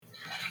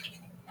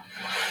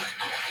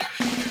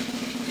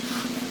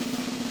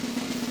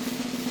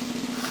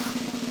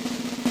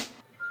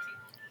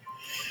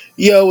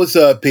Yo, what's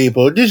up,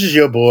 people? This is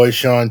your boy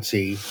Sean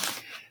T.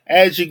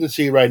 As you can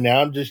see right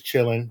now, I'm just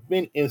chilling,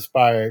 been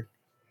inspired,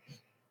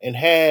 and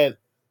had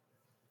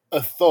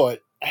a thought.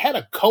 I had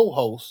a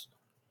co-host,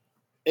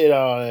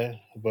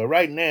 but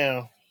right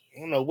now, I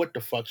don't know what the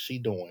fuck she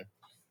doing.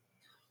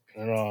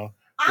 And I'm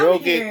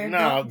here.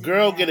 Don't do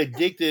girl that. get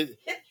addicted.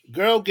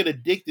 Girl get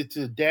addicted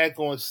to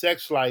daggone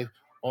sex life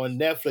on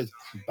Netflix.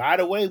 By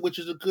the way, which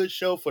is a good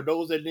show for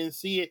those that didn't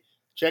see it.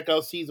 Check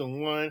out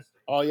season 1.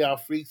 All y'all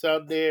freaks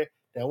out there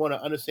that want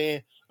to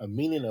understand a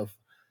meaning of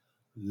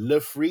Le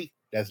Freak,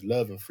 that's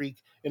love and freak,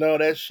 and all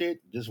that shit,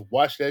 just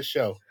watch that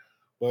show.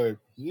 But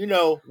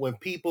when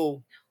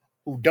people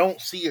who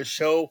don't see a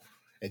show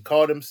and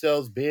call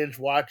themselves binge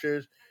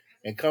watchers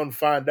and come to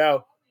find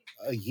out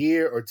a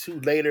year or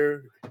two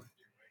later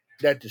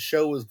that the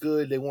show is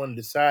good, they want to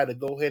decide to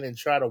go ahead and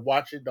try to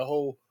watch it the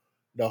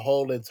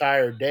whole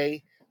entire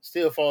day,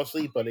 still fall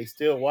asleep, but they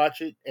still watch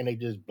it and they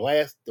just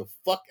blast the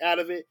fuck out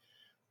of it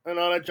and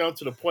all that jump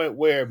to the point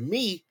where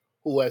me,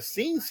 who has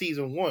seen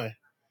season 1,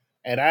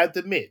 and I have to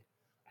admit,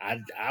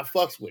 I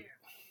fucks with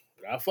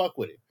it. I fuck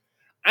with it.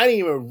 I didn't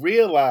even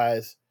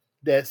realize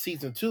that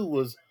season 2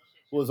 was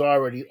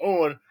already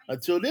on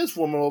until this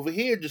woman over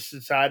here just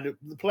decided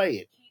to play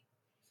it.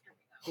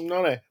 You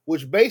know that,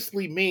 which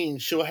basically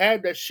means she'll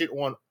have that shit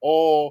on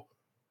all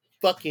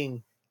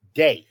fucking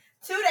day.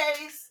 2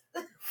 days.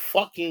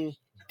 Fucking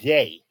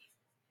day.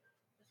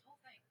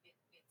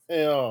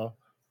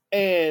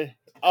 And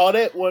all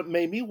that what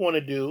made me want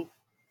to do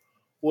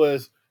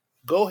was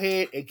go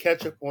ahead and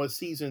catch up on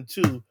season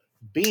 2,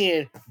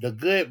 being the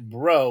good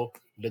bro,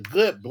 the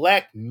good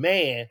black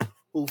man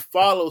who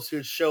follows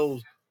his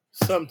shows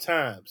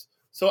sometimes.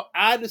 So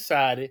I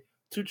decided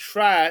to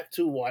try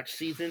to watch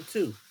season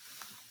 2.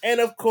 And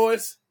of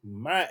course,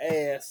 my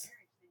ass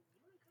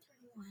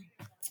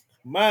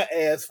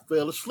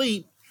fell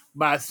asleep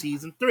by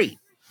season 3.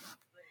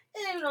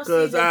 And you know,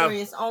 Cause season I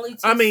 3 is only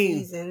I two mean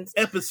seasons.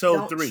 episode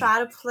Don't 3. try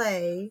to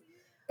play.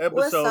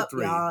 What's Episode up,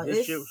 3. y'all? This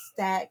It's shit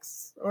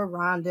STAXX or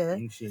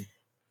Rhonda. shit.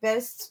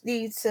 Best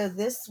lead to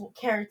this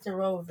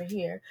character over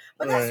here.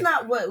 But that's Right.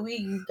 not what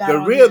we got The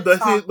on real here to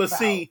talk but about.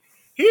 see,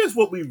 here's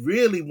what we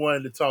really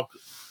wanted to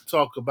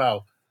talk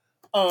about.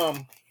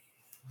 Um,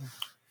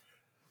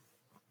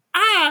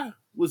 I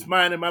was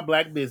minding my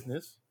black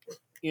business,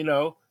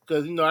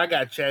 because I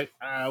got chat.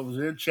 I was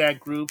in a chat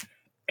group,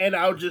 and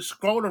I was just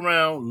scrolling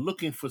around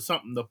looking for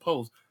something to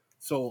post,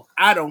 so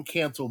I don't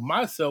cancel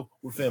myself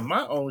within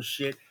my own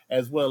shit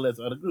as well as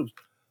other groups.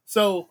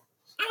 So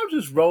I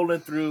was just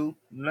rolling through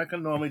like I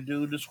normally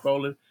do, just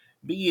scrolling,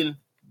 being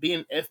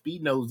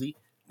FB nosy.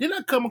 Then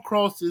I come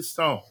across this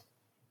song,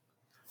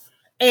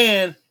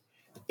 and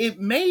it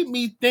made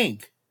me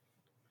think,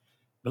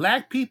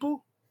 black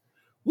people,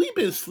 we've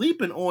been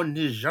sleeping on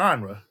this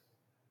genre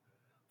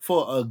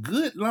for a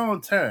good long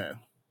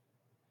time,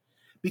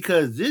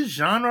 because this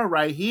genre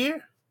right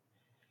here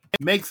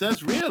makes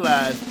us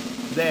realize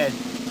that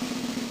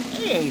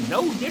it ain't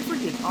no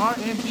different than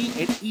R&B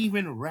and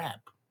even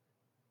rap.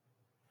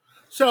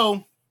 So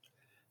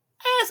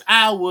as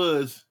I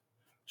was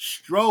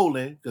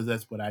strolling, because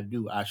that's what I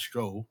do, I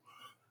stroll,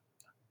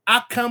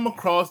 I come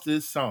across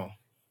this song.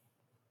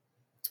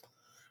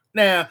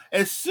 Now,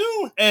 as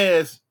soon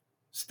as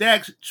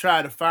STAXX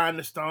try to find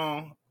the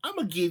song, I'm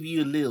gonna give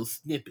you a little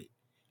snippet.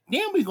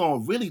 Then we're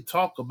gonna really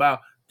talk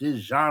about this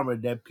genre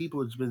that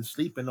people have been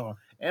sleeping on,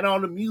 and all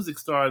the music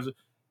stars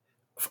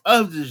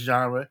of this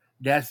genre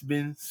that's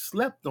been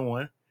slept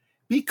on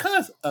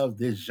because of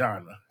this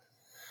genre.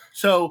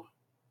 So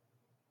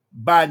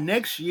by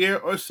next year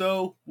or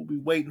so, we'll be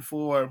waiting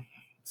for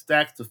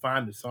STAXX to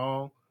find the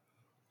song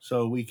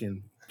so we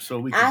can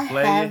I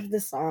play have it.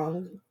 the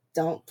song.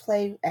 Don't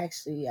play.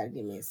 Actually, you gotta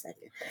give me a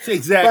second.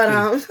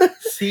 Exactly. But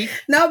See,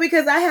 no,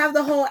 because I have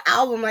the whole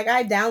album. Like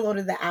I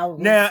downloaded the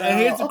album. now, so. and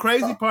here's the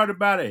crazy part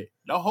about it: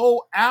 the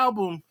whole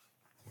album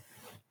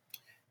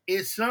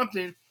is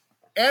something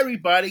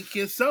everybody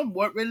can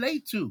somewhat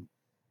relate to.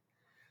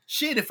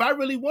 Shit, if I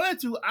really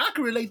wanted to, I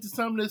could relate to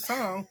some of this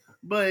song,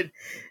 but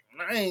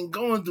I ain't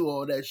going through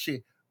all that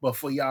shit. But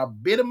for y'all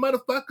bitter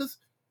motherfuckers,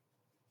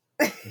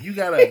 you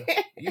gotta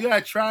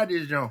try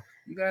this, John.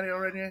 You got it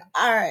already?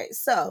 All right.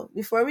 So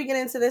before we get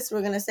into this,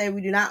 we're gonna say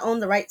we do not own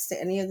the rights to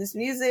any of this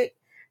music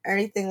or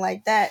anything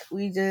like that.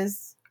 We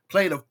just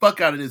play the fuck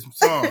out of this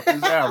song,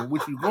 this album,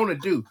 which we're gonna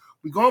do.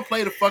 We're gonna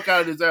play the fuck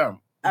out of this album.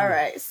 All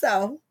right.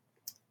 So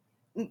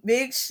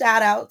big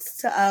shout outs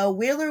to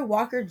Wheeler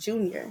Walker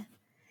Jr.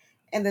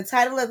 And the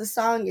title of the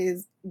song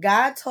is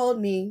 "God Told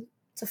Me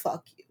to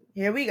Fuck You."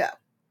 Here we go.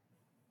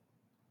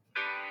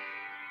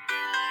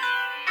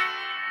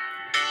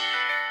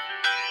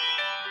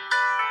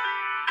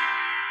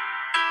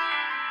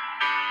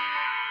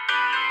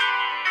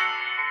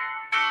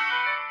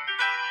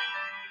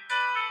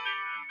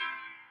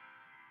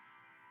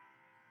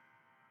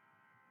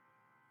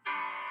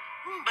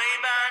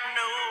 Babe, I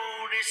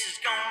know this is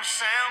gonna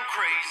sound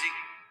crazy,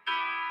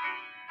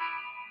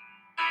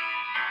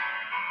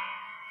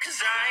 'cause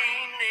I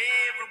ain't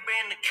never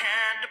been the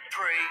kind to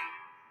pray.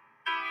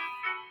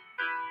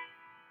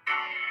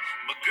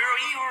 But Girl,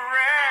 you were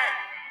right.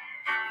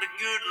 The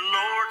good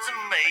Lord's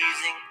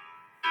amazing.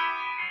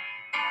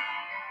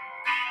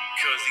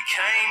 'Cause he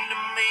came to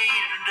me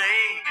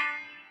today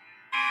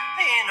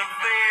in a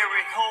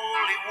very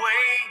holy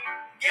way.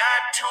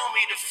 God told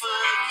me to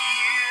fuck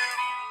you.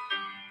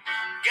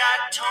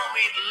 God told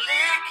me to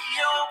lick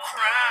your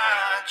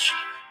crotch.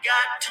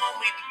 God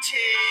told me to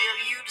tell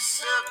you to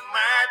suck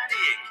my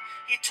dick.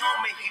 He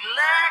told me he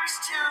likes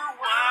to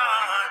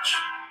watch.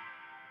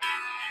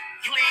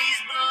 Please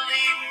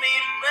believe me,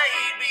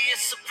 baby, it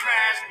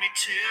surprised me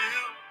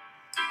too.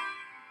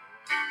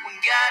 When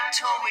God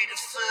told me to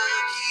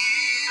fuck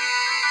you.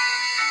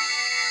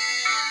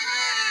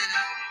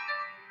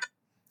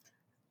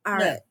 All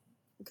Now, right,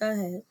 go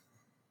ahead.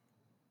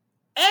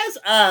 as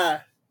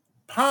I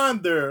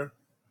ponder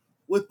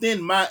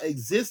within my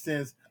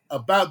existence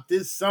about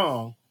this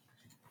song,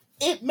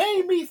 it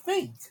made me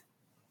think,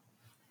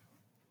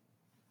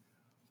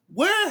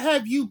 where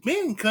have you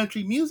been,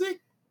 country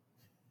music?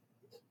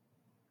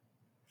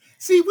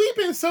 See, we've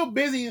been so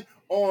busy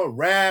on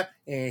rap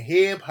and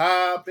hip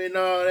hop and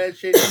all that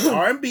shit and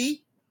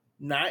R&B,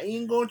 not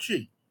even gonna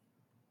cheat.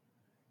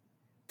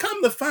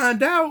 Come to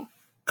find out,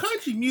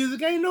 country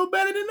music ain't no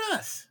better than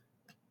us.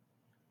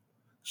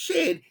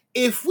 Shit,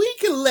 if we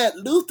can let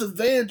Luther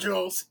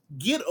Vandross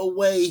get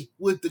away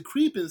with the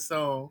creeping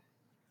song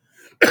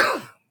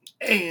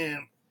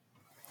and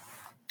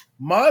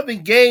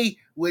Marvin Gaye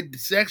with the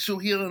sexual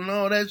healing and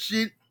all that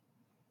shit,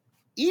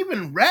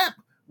 even rap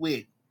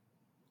with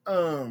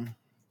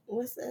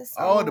What's that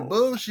all the song?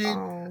 bullshit,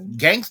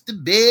 gangsta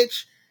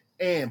bitch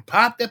and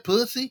pop that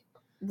pussy.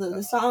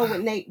 The song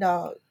with Nate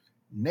Dogg.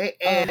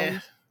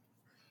 And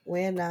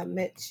When I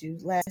met you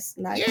last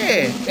night.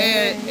 yeah,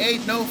 and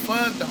ain't no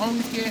fun. The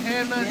homies can't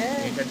have none.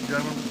 Yeah. Ain't got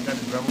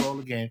the drum roll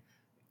again.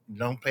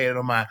 Don't play it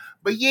on mine.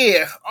 But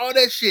yeah, all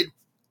that shit.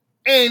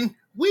 And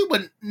we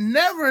would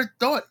never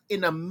thought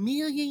in a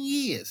million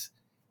years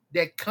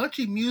that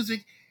country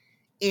music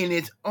in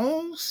its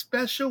own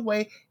special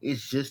way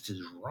is just as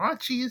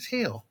raunchy as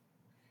hell.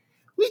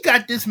 We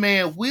got this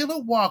man, Wheeler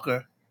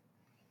Walker,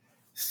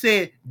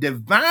 said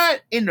divine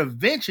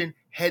intervention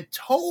had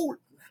told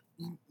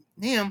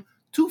him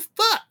to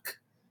fuck.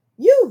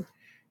 You.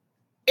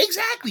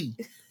 Exactly.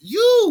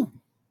 You.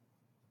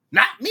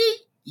 Not me.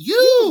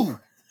 You.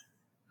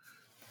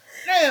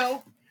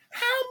 Now,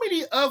 how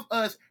many of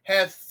us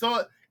have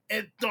thought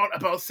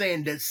about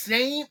saying the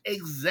same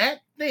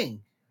exact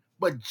thing,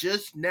 but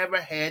just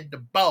never had the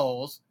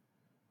balls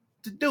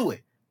to do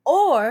it?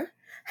 Or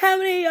how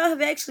many of y'all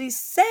have actually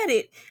said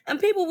it and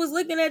people was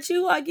looking at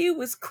you like you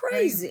was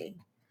crazy?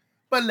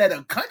 But let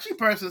a country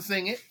person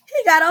sing it.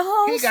 He got a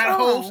whole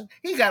song.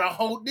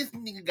 This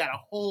nigga got a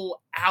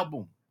whole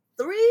album.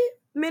 3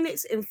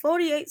 minutes and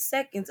 48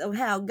 seconds of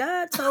how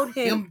God told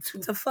him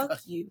to fuck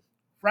you.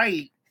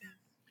 Right.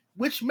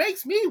 Which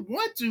makes me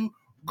want to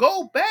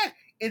go back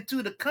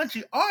into the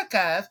country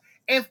archives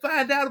and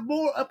find out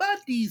more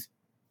about these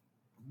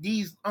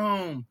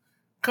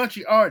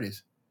country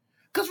artists.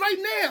 Cause right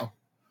now,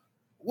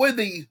 with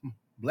the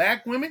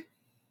black women,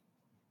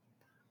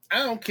 I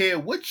don't care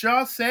what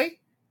y'all say.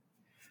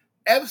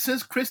 Ever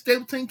since Chris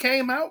Stapleton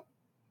came out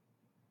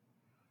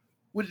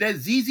with that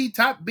ZZ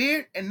Top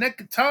beard and that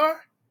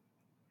guitar,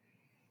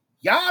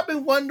 y'all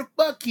been wanting to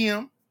fuck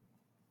him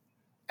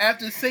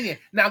after singing.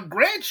 Now,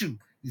 grant you,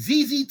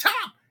 ZZ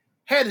Top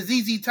had a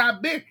ZZ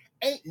Top beard.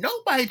 Ain't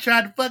nobody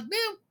tried to fuck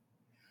them.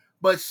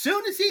 But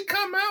soon as he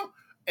come out,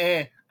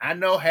 and I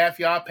know half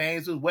y'all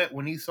panties was wet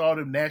when he saw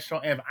the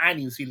national anthem. I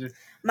didn't even see the.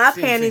 My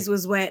panties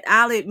was wet.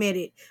 I'll admit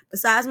it.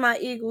 Besides my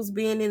Eagles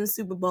being in the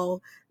Super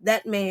Bowl,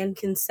 that man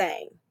can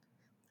sing.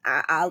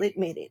 I'll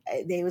admit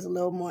it. There was a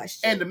little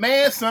moisture. And the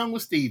man's son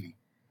was Stevie.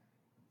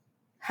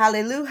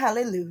 Hallelujah,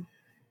 hallelujah.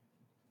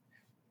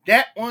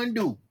 That one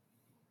dude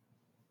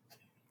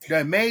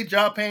that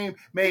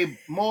made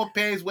more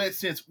panties wet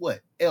since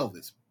what?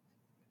 Elvis.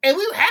 And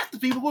half the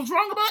people was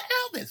wrong about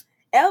Elvis.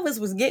 Elvis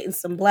was getting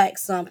some black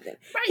something.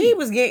 Right. He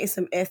was getting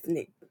some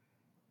ethnic.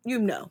 You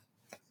know.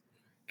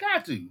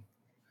 Got to.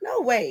 No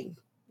way.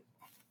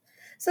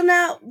 So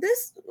now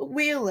this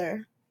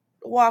Wheeler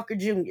Walker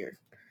Jr.,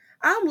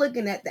 I'm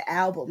looking at the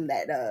album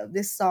that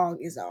this song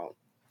is on.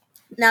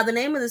 Now the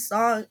name of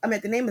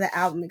the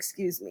album,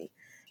 excuse me,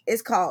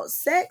 is called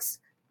SEAXX,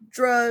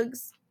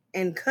 Drugs,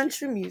 and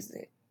Country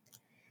Music.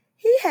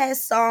 He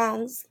has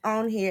songs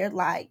on here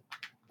like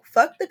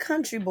Fuck the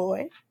Country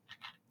Boy,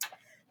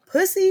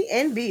 Pussy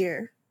and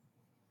Beer,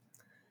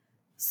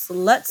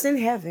 Sluts in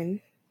Heaven,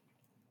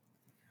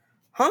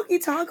 Honky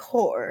Tonk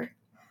Horror.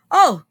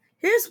 Oh,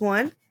 here's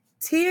one.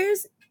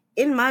 Tears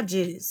in My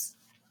Jizz.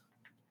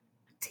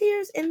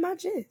 Tears in My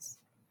Jizz.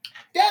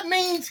 That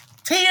means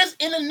tears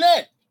in a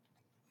nut.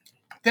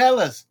 Tell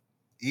us,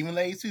 even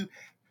ladies too,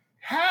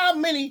 how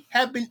many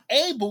have been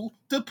able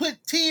to put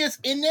tears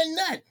in their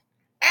nut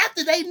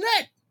after they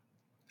nut?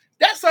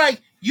 That's like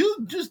you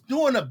just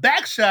doing a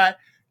back shot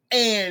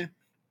and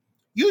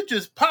you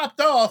just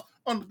popped off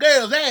on the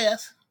girl's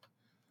ass,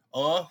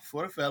 or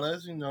for the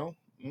fellas, and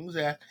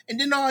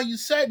then all of a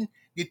sudden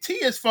the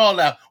tears fall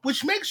out,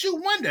 which makes you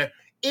wonder,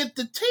 if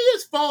the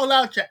tears fall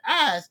out your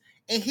eyes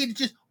and hit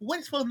just what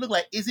it's supposed to look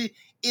like, is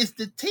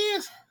the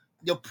tears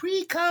the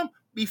pre-cum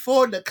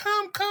before the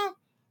come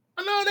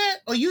and all that,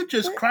 or you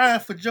just crying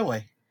for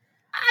joy?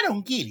 I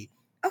don't get it.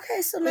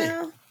 Okay, so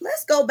now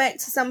let's go back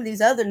to some of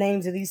these other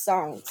names of these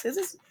songs.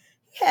 Because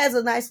he has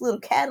a nice little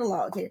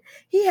catalog here.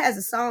 He has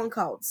a song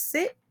called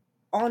Sit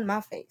on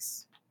My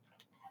Face,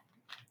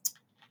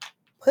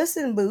 Puss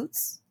in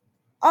Boots.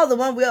 Oh, the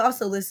one we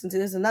also listen to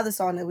is another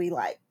song that we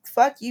like,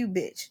 Fuck You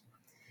Bitch.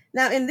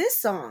 Now, in this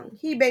song,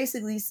 he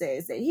basically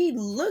says that he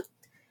looked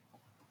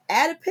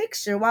at a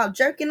picture while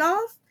jerking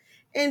off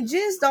and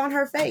jizzed on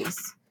her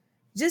face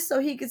just so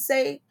he could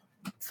say,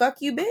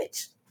 fuck you,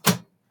 bitch.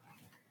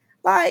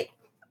 Like,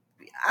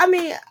 I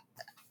mean,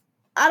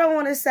 I don't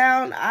want to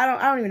sound, I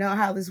don't even know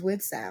how this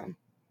would sound.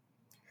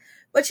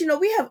 But you know,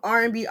 we have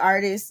R&B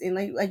artists and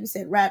like you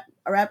said, rap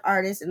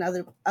artists and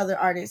other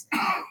artists,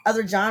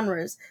 other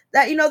genres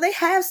that, you know, they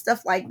have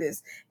stuff like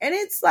this. And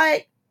it's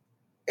like,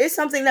 it's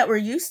something that we're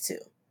used to.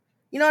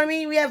 You know what I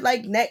mean? We have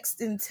like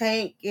Next and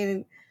Tank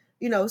and,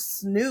 you know,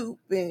 Snoop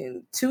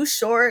and Too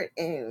Short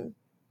and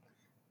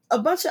a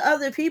bunch of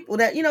other people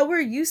that, you know, we're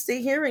used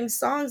to hearing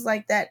songs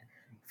like that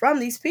from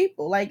these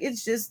people. Like,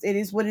 it's just, it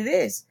is what it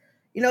is.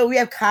 You know, we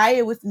have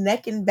Kaya with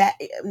Neck and Back,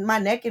 My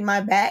Neck and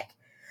My Back.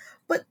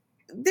 But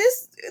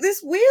this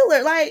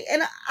Wheeler, like,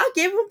 and I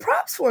give him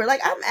props for it.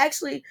 Like,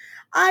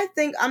 I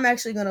think I'm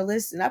actually going to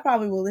listen. I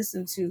probably will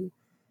listen to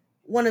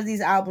one of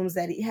these albums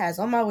that he has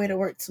on my way to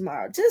work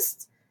tomorrow.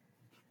 Just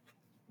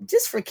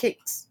for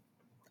kicks.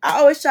 I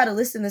always try to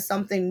listen to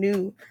something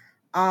new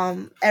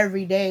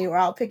every day, or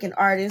I'll pick an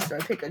artist or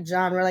pick a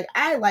genre. Like,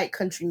 I like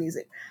country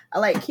music. I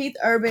like Keith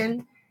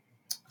Urban,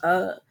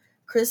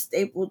 Chris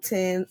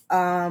Stapleton,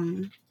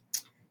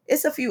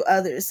 it's a few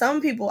others.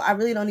 Some people I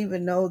really don't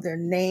even know their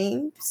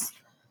names,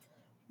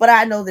 but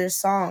I know their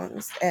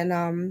songs.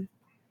 And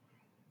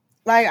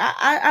like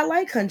I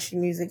like country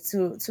music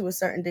to a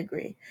certain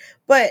degree.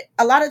 But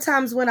a lot of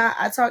times when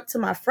I talk to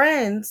my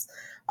friends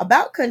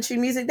about country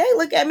music, they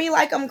look at me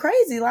like I'm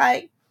crazy.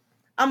 Like,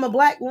 I'm a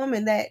black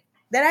woman that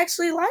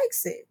actually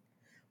likes it.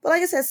 But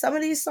like I said, some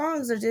of these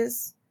songs are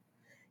just,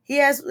 he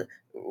has,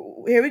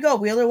 here we go,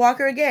 Wheeler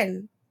Walker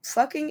again,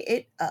 fucking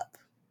it up.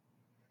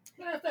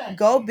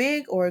 Go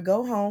big or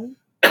go home.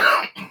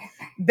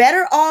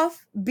 Better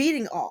off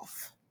beating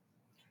off.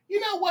 You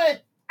know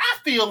what? I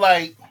feel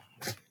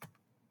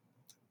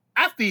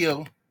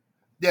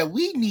that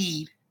we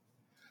need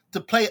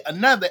to play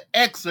another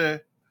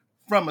excerpt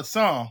from a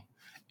song.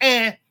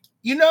 And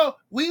you know,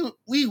 we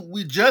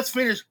just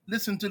finished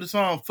listening to the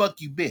song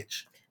 "Fuck You,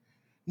 Bitch."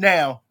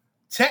 Now,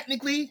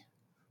 technically,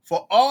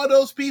 for all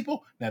those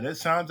people, now there's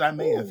times I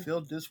may have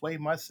felt this way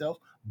myself,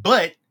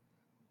 but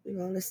we're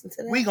gonna listen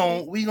to that. We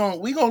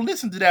gonna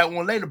listen to that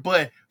one later.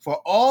 But for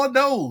all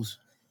those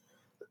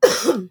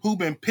who've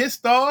been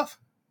pissed off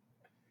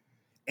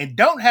and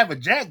don't have a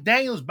Jack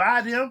Daniels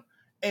by them,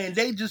 and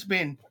they just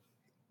been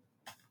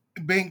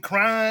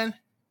crying,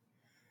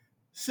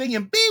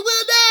 singing "Be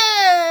Will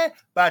There"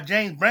 by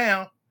James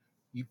Brown,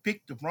 you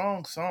picked the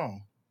wrong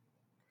song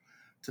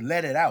to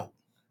let it out.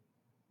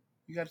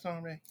 You got a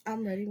song ready?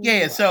 I'm ready.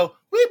 Yeah, so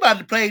we about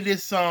to play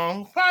this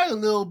song, probably a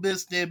little bit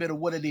snippet of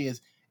what it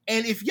is.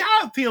 And if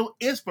y'all feel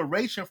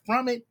inspiration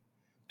from it,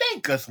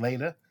 thank us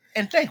later.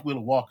 And thank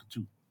Wheeler Walker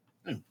too.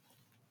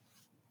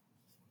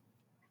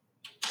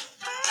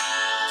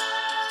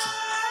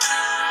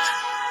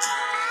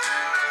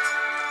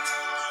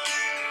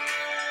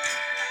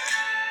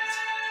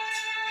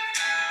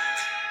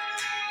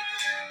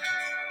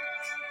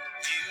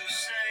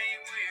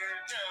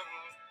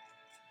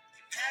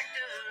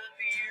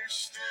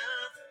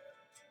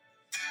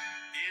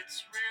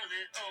 It's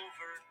really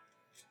over,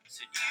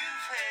 so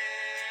you've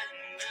had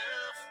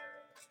enough.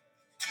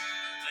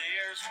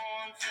 There's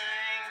one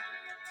thing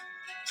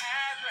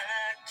I'd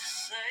like to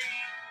say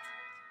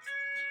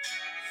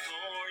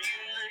before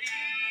you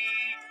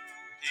leave.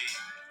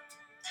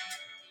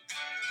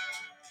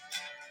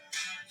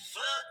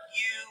 Fuck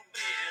you,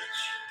 bitch.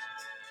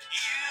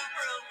 You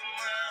broke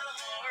my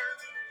heart.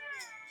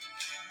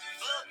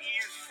 Fuck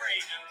your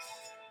friends,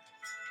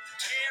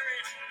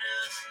 tearing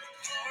us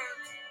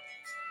apart.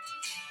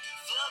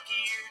 Fuck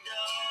your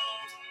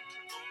dog,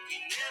 hope he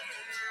never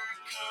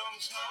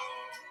comes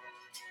home.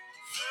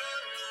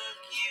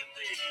 Fuck you,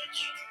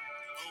 bitch,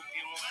 hope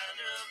you wind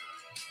up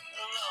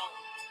alone.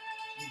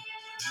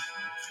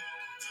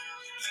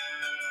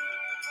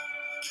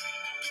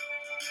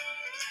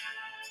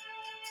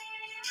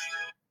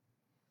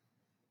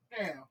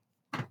 Now,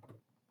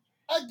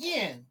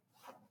 again,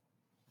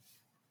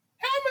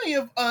 how many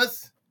of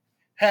us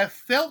have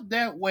felt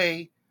that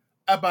way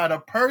about a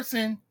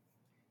person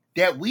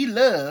that we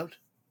loved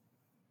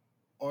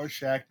or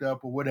shacked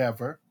up or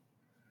whatever,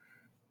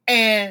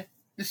 and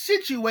the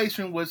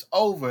situation was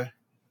over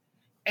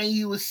and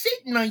you were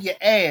sitting on your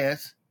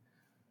ass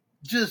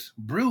just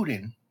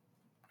brooding,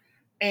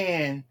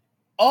 and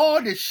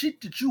all the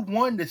shit that you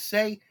wanted to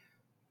say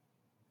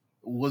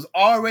was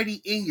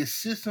already in your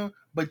system,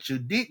 but you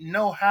didn't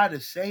know how to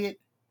say it?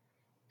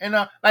 And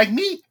like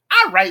me,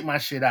 I write my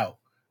shit out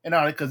and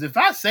all that because if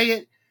I say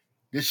it,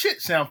 the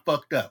shit sound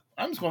fucked up.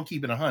 I'm just gonna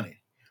keep it 100.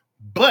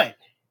 But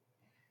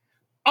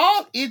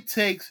all it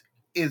takes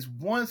is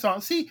one song.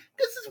 See,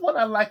 this is what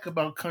I like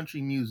about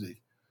country music.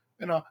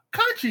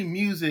 Country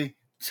music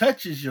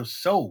touches your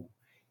soul.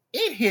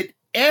 It hit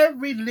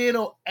every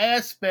little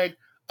aspect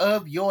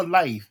of your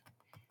life.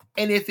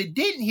 And if it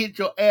didn't hit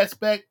your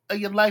aspect of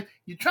your life,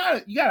 you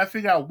gotta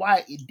figure out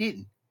why it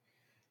didn't.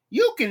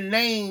 You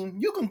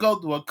can go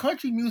through a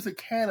country music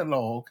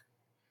catalog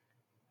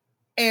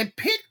and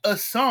pick a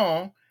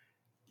song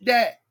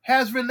that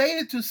has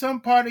related to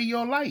some part of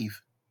your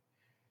life.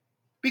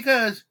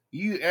 Because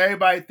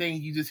everybody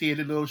thinks you just hear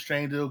the little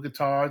strange little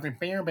guitars and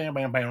bam bam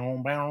bam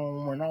bam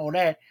bam and all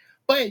that.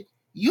 But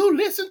you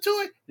listen to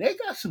it, they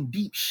got some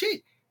deep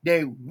shit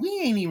that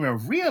we ain't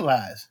even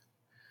realize.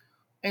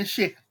 And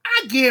shit,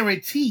 I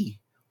guarantee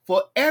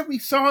for every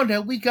song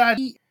that we got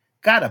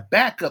a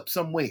backup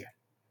somewhere.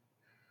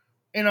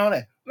 And all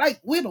that. Like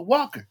Whittle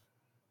Walker.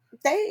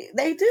 They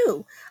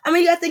do. I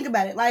mean, you gotta think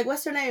about it. Like,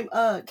 what's her name?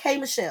 K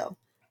Michelle,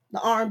 the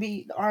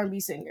R&B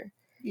singer.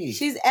 Yeah.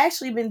 She's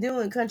actually been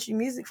doing country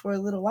music for a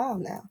little while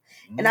now.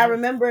 And I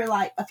remember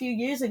like a few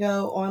years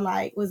ago on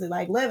like, was it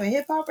like Love and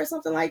Hip Hop or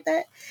something like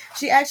that?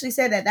 She actually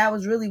said that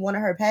was really one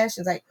of her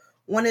passions. Like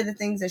one of the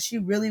things that she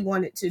really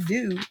wanted to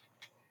do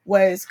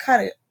was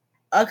cut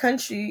a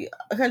country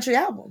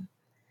album.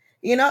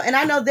 And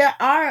I know there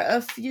are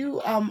a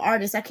few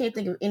artists. I can't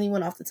think of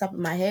anyone off the top of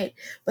my head,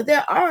 but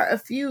there are a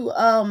few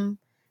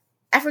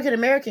African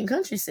American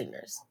country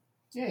singers.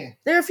 Yeah.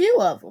 There are a few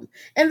of them,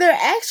 and they're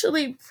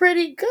actually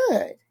pretty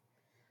good.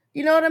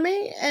 You know what I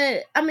mean?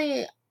 And I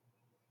mean,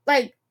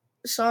 like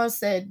Sean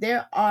said,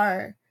 there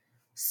are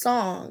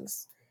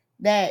songs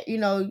that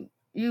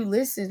you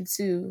listen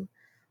to,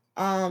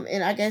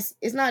 and I guess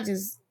it's not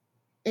just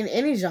in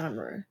any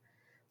genre,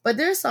 but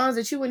there's songs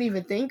that you wouldn't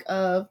even think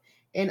of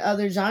in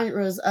other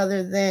genres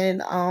other than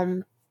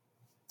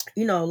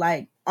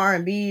like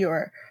R&B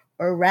or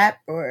rap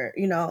or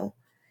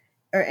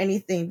or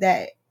anything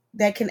that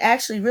can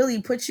actually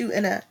really put you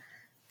in a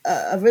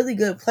really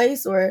good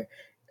place or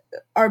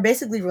are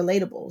basically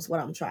relatable is what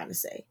I'm trying to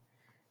say.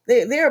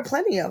 There are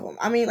plenty of them.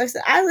 I mean, like I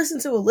said, I listen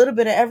to a little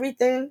bit of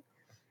everything.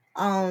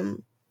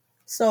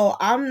 So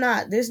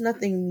there's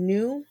nothing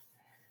new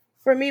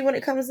for me when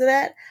it comes to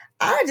that.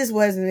 I just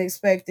wasn't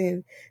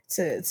expecting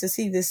to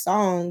see this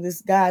song,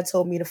 this God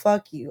told me to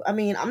fuck you. I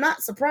mean, I'm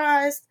not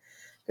surprised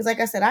because like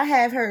I said, I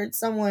have heard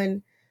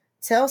someone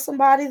tell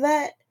somebody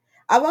that.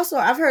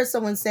 I've heard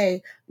someone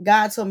say,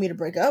 God told me to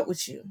break up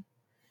with you.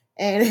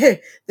 And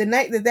the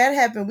night that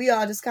happened, we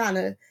all just kind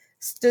of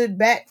stood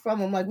back from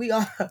him. Like we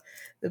all,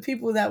 the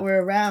people that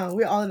were around,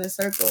 we're all in a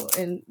circle.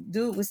 And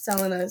dude was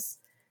telling us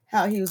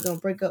how he was going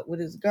to break up with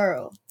his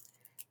girl.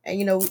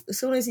 And, as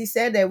soon as he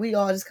said that, we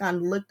all just kind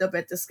of looked up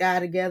at the sky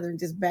together and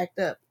just backed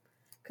up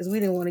because we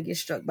didn't want to get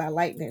struck by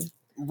lightning.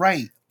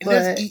 Right.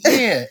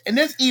 And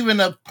there's even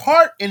a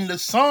part in the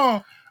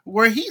song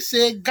where he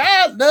said,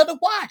 God love to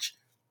watch.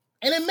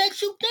 And it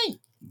makes you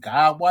think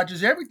God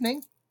watches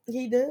everything.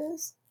 He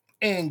does.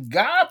 And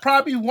God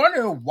probably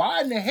wondering why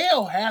in the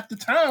hell half the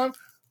time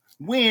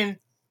when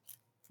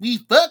we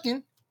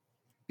fucking,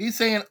 he's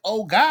saying,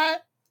 oh God.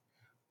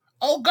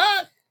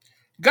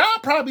 God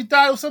probably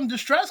thought it was some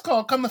distress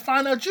call. Come to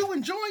find out you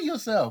enjoying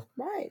yourself.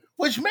 Right.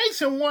 Which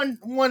makes him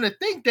want to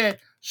think that,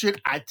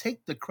 should I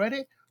take the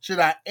credit? Should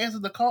I answer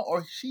the call?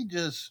 Or is she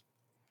just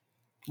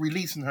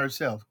releasing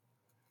herself?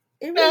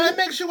 It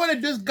makes you want to,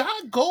 does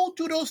God go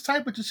through those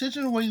type of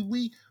decisions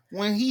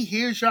when he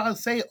hears y'all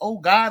say, oh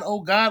God,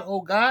 oh God, oh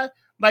God?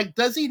 Like,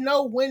 does he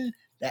know when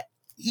that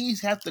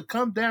he's have to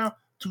come down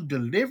to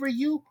deliver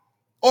you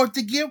or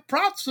to give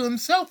props to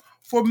himself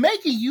for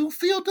making you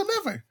feel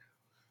delivered?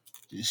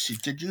 This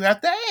shit that you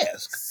have to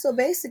ask. So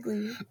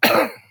basically,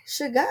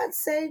 should God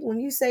say when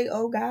you say,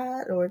 oh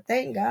God, or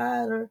thank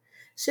God, or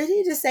should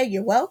he just say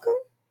you're welcome?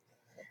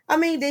 I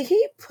mean, did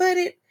he put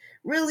it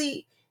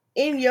really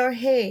in your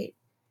head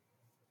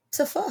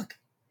to fuck?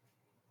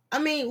 I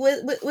mean,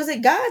 was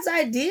it God's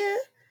idea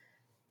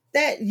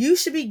that you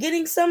should be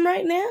getting some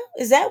right now?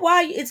 Is that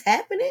why it's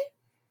happening?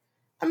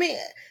 I mean,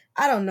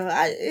 I don't know.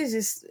 I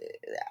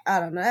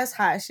don't know. That's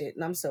high shit,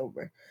 and I'm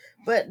sober.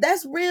 But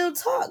that's real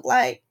talk.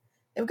 Like,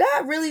 if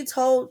God really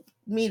told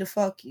me to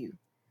fuck you,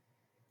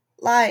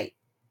 like,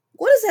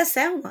 what does that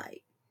sound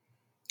like?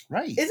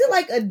 Right. Is it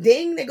like a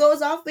ding that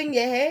goes off in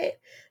your head?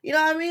 You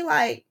know what I mean?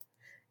 Like,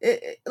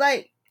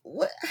 like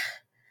what?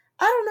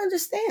 I don't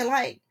understand.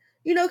 Like,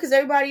 because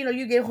everybody,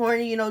 you get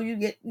horny, you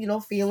get,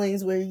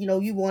 feelings where,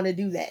 you want to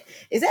do that.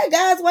 Is that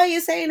God's way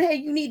of saying, hey,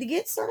 you need to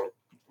get some?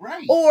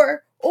 Right.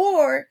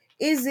 Or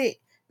is it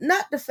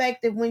not the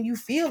fact that when you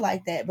feel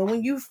like that, but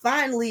when you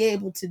finally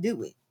able to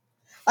do it?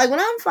 Like when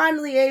I'm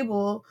finally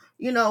able,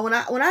 when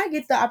I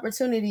get the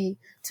opportunity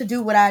to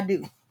do what I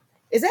do,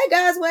 is that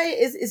God's way?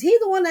 Is he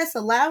the one that's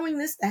allowing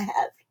this to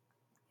happen?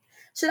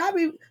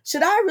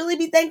 Should I really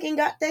be thanking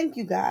God? Thank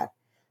you, God,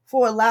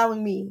 for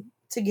allowing me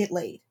to get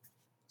laid.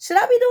 Should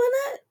I be doing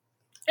that?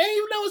 And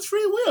even though it's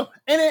free will,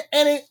 and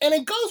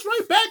it goes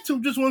right back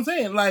to just what I'm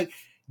saying. Like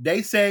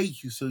they say,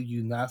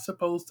 you're not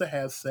supposed to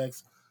have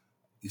sex.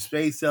 You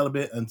stay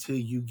celibate until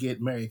you get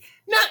married.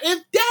 Now,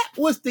 if that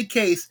was the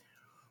case,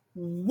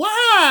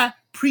 why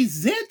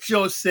present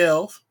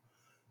yourself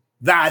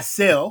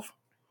thyself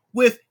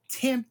with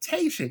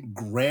temptation?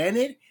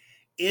 Granted,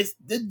 it's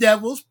the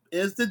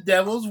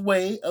devil's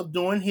way of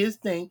doing his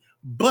thing,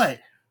 but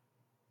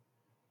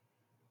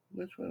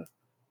which one?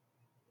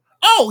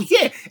 Oh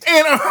yeah,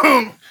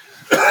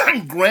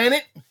 and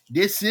granted,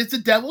 this is the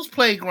devil's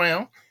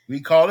playground.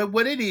 We call it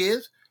what it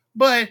is,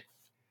 but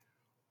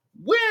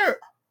where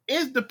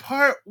is the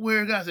part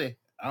where God say,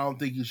 "I don't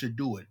think you should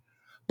do it"?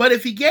 But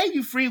if He gave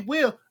you free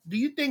will, do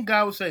you think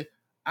God would say,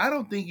 "I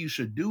don't think you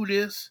should do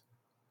this"?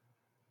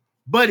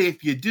 But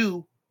if you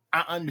do,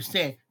 I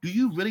understand. Do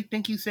you really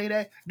think He say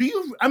that? Do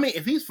you? I mean,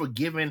 if He's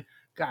forgiven,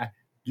 God,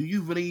 do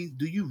you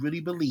really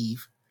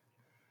believe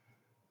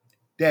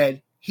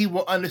that He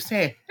will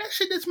understand? That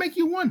should just make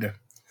you wonder.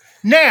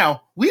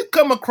 Now, we've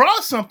come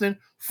across something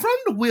from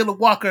the Wheeler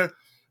Walker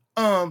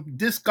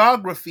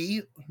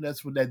discography.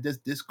 That's what that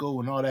disco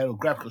and all that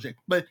graphical shit.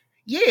 But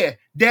yeah,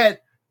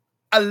 that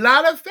a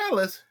lot of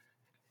fellas,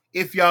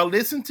 if y'all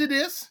listen to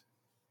this,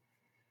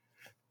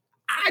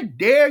 I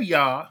dare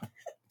y'all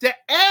to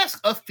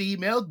ask a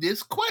female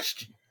this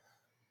question.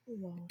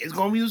 It's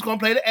gonna be who's gonna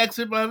play the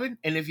excerpt of it,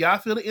 and if y'all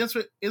feel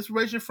the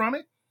inspiration from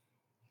it,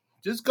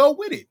 just go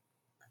with it.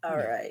 All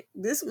right.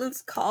 This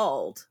one's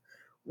called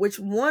 "Which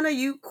One of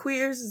You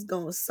Queers Is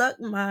Gonna Suck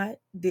My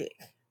Dick"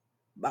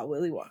 by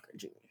Willie Walker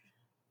Jr.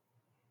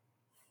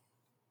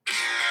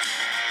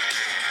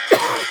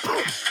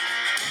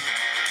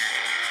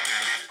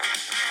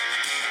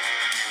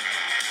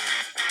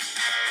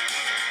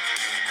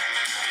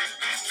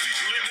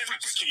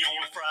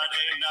 On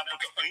Friday night,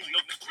 but there ain't no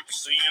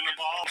seeing the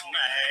ball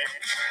tonight.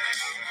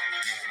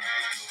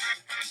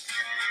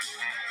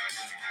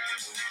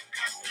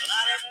 A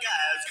lot of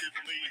guys give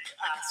me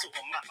eyes, so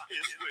I might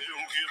as well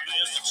give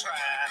this a try.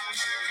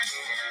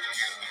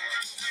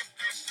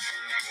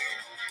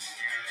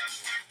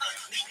 I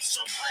need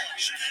some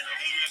action and I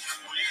need it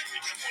quick.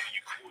 Which one of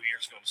you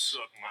queers gonna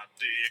suck my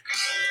dick?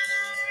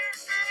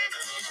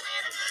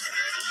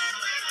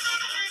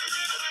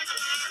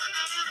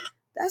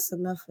 That's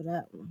enough of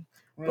that one.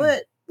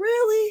 But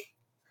really,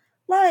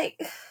 like,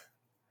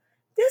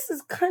 this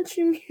is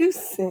country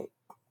music.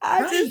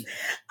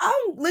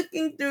 I'm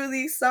looking through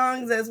these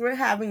songs as we're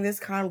having this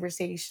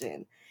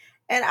conversation,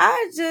 and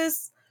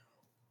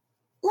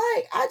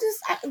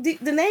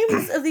the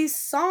names of these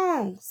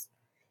songs: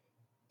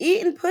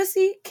 "Eating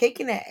Pussy,"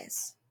 "Kicking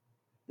Ass."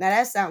 Now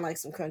that sounds like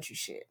some country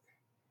shit.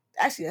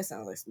 Actually, that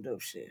sounds like some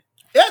dope shit.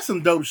 That's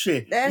some dope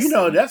shit.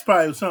 That's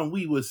probably something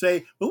we would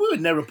say, but we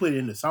would never put it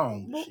in the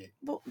song.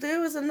 But there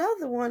was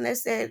another one that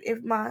said,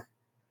 "If my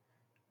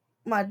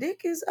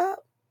dick is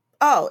up,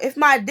 oh, if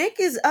my dick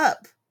is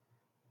up,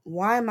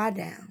 why am I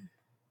down?"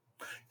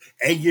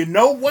 And you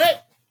know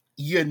what?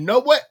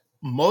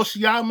 Most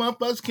of y'all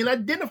motherfuckers can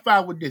identify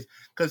with this.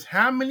 Because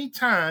how many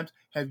times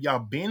have y'all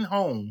been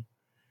home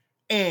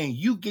and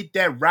you get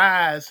that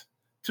rise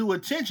to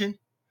attention,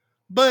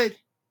 but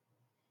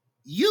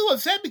you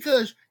upset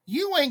because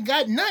you ain't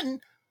got nothing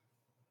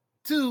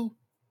to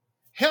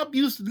help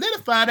you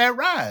solidify that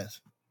rise?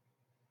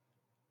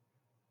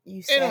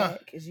 You sad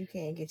because you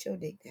can't get your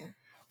dick down.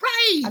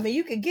 Right. I mean,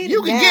 you can get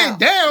it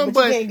down,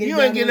 but you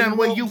ain't get down the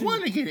way you to.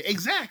 want to get it.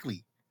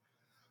 Exactly.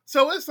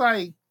 So it's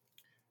like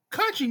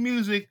country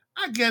music,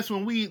 I guess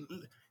when we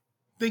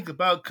think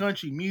about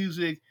country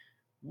music,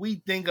 we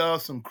think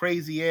of some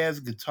crazy ass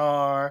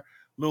guitar,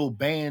 little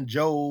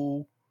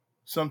banjo,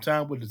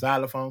 sometimes with the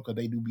xylophone, because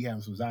they do be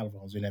having some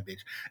xylophones in that bitch.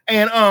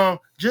 And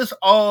just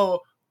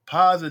all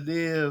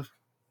positive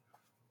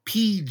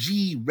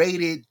PG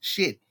rated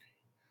shit.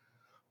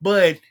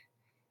 But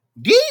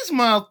these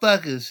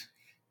motherfuckers,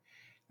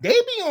 they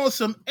be on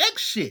some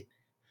X shit.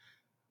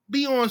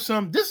 Be on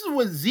some, this is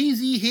what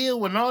ZZ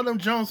Hill and all them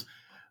Jones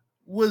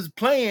was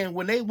playing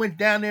when they went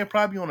down there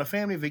probably on a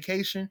family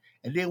vacation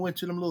and they went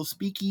to them little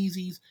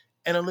speakeasies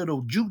and a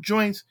little juke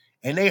joints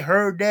and they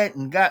heard that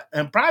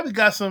and probably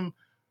got some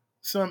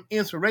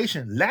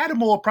inspiration.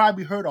 Lattimore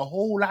probably heard a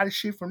whole lot of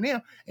shit from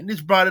them and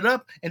just brought it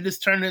up and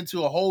just turned it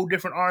into a whole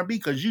different R&B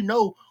because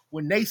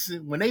when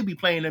they be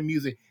playing their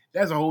music,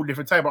 that's a whole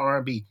different type of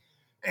R&B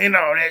and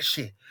all that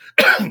shit.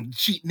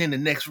 Cheating in the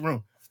next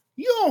room.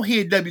 You don't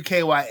hear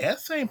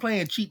WKYS ain't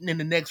playing cheating in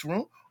the next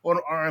room or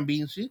the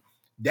R&B and shit.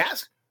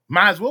 That's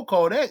might as well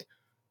call that.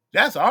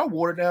 That's our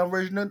watered down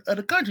version of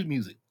the country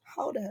music.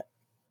 Hold up.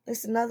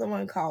 There's another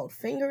one called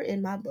 "Finger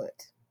in My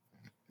Butt."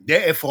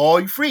 Yeah, for all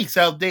you freaks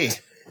out there.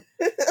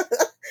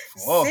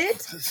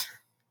 Sit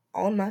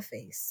on my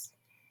face.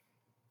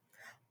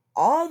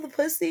 All the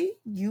pussy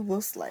you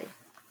will slay.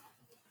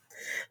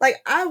 Like,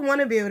 I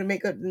want to be able to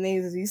make up the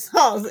names of these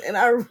songs, and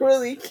I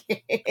really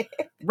can't.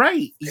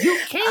 Right, you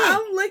can't.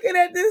 I'm looking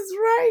at this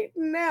right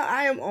now.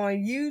 I am on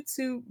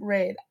YouTube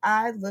Red.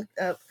 I looked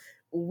up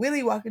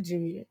Willie Walker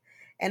Jr.,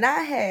 and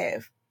I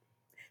have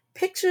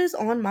pictures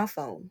on my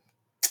phone.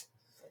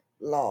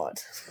 Lord.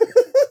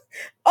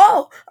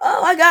 Oh,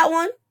 I got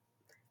one.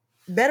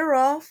 Better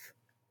off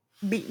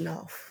beaten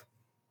off.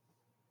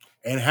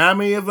 And how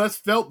many of us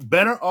felt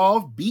better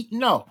off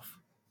beaten off?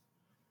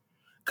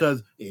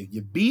 Because if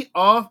you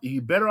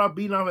better off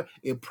beating off,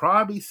 it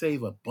probably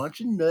save a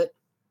bunch of nut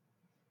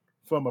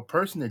from a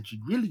person that you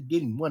really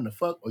didn't want to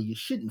fuck or you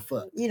shouldn't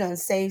fuck. You done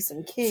save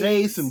some kids.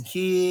 Save some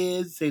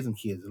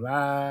kids'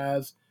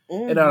 lives.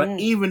 And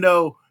even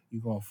though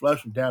you're going to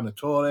flush them down the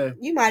toilet,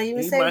 you might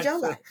even save your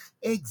life.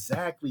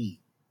 Exactly.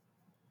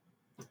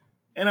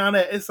 And on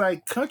that, it's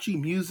like country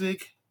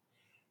music.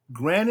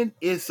 Granted,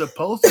 it's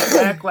supposed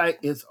to act like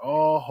it's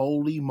all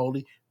holy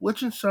moly,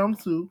 which in some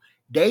too,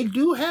 they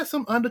do have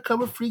some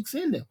undercover freaks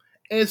in them.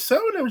 And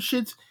some of them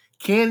shits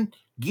can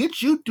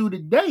get you through the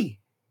day.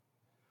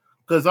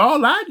 Because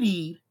all I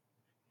need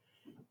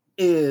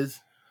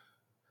is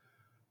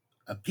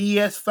a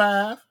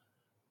PS5,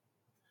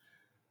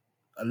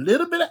 a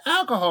little bit of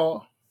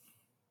alcohol,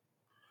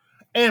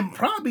 and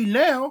probably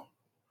now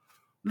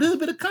a little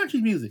bit of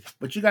country music.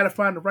 But you got to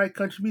find the right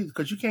country music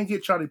because you can't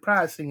get Charlie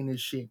Pride singing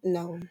this shit.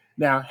 No.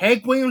 Now,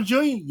 Hank Williams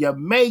Jr., you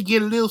may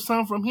get a little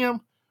something from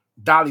him.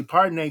 Dolly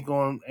Parton ain't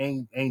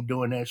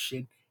doing that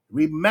shit.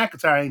 Reba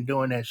McEntire ain't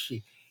doing that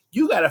shit.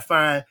 You got to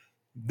find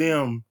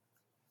them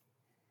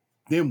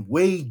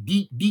way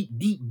deep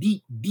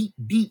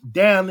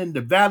down in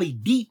the valley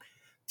deep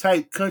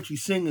type country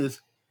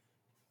singers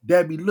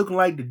that be looking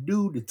like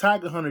the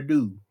Tiger Hunter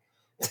dude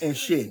and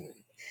shit.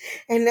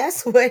 And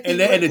that's what and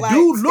the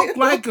dude looked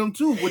like him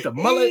too with the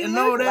mullet and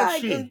all that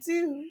like shit. Him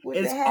too, with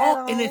and the hat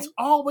on. And it's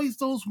always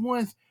those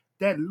ones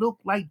that look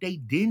like they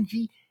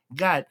dingy,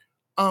 got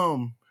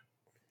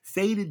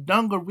faded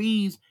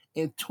dungarees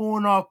and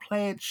torn off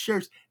plaid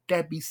shirts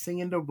that be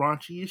singing the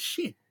raunchiest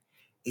shit.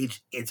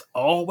 It's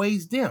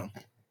always them.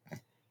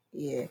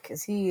 Yeah,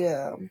 because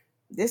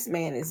this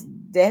man is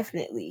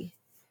definitely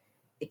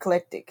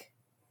eclectic.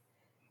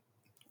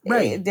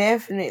 Right.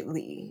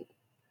 Definitely.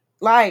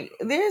 Like,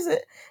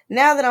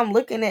 now that I'm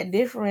looking at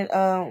different,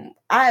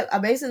 I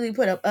basically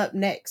put up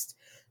next.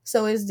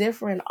 So it's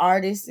different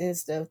artists and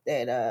stuff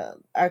that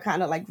are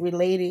kind of like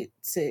related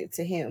to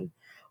him,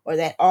 or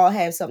that all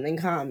have something in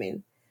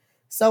common.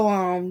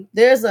 So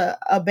there's a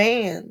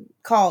band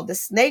called the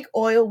Snake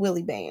Oil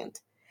Willie Band,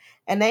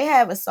 and they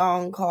have a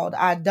song called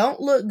 "I Don't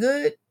Look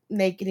Good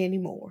Naked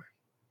Anymore."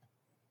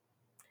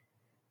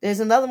 There's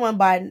another one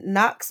by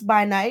Knox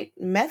by Night,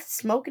 Meth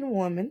Smoking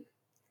Woman.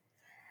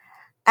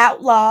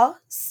 Outlaw,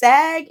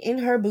 Sag in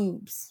Her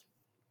Boobs.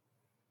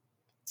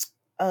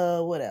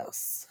 What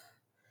else?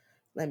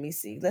 Let me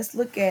see. Let's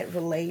look at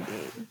related.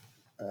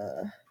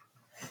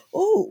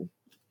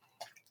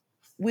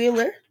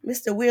 Wheeler,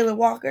 Mr. Wheeler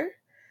Walker,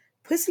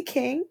 Pussy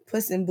King,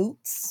 Puss in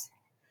Boots.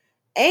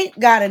 Ain't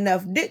got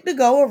enough dick to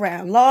go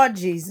around, Lord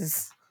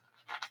Jesus.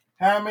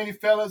 How many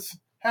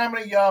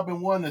of y'all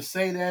been wanting to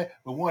say that,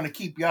 but want to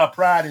keep y'all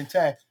pride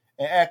intact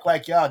and act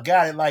like y'all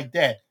got it like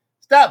that?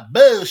 Stop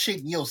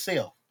bullshitting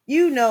yourself.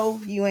 You know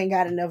you ain't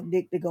got enough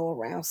dick to go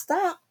around.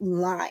 Stop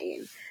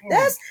lying.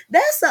 That's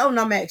something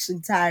I'm actually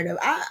tired of.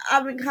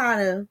 I've been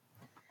kind of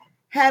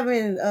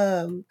having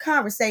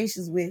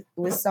conversations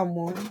with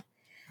someone,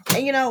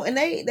 and and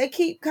they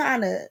keep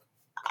kind of,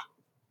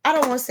 I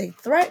don't want to say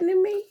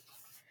threatening me,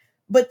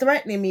 but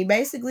threatening me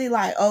basically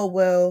like, oh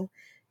well,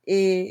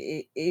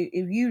 if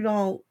you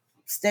don't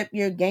step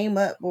your game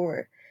up,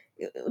 or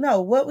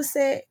no, what was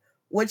said?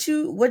 What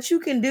you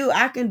can do,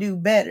 I can do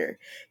better.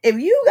 If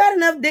you got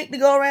enough dick to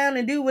go around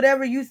and do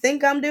whatever you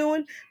think I'm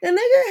doing, then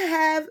nigga,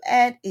 have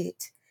at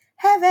it.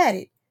 Have at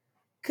it.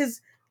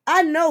 Cause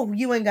I know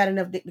you ain't got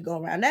enough dick to go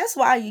around. That's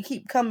why you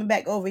keep coming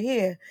back over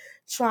here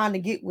trying to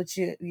get what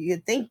you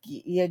think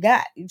you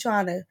got. You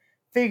trying to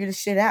figure the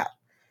shit out.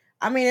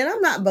 I mean, and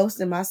I'm not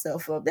boasting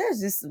myself up.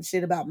 There's just some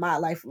shit about my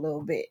life a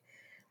little bit.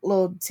 A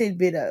little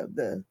tidbit of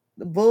the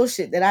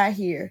bullshit that I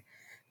hear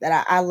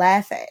that I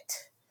laugh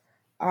at.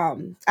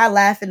 I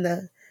laugh in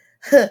the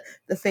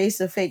the face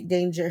of fake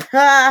danger.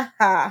 Ha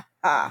ha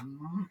ha.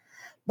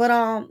 But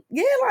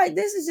yeah, like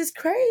this is just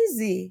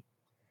crazy.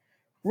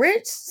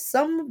 Rich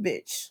son of a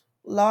bitch.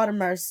 Lord of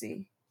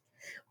mercy.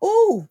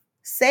 Ooh,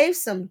 save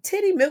some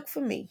titty milk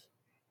for me.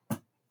 A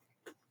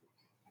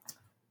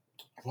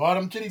lot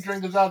of them titty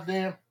drinkers out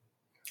there.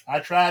 I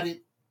tried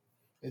it.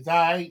 It's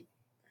alright.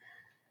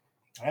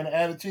 I ain't an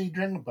added titty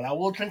drinker, but I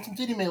will drink some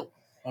titty milk.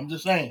 I'm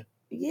just saying.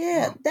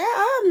 Yeah,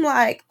 that I'm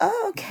like,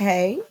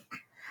 okay.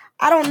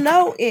 I don't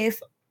know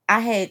if I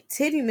had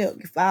titty milk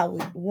if I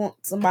would want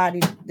somebody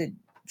to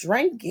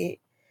drink it.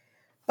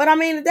 But I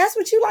mean, if that's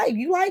what you like.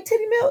 You like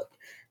titty milk?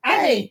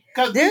 Hey,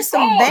 because there's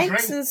some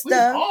banks and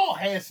stuff. We all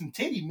had some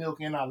titty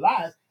milk in our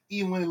lives.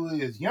 Even when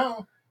we was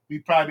young, we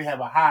probably have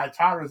a high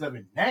tolerance of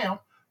it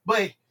now.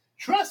 But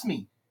trust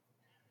me,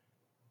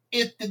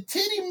 if the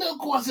titty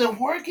milk wasn't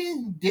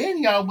working,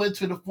 then y'all went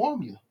to the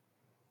formula.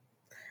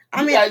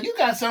 I mean, you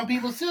got some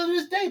people still to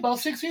this day, about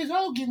 6 years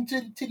old, getting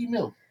titty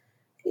milk.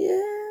 Yeah,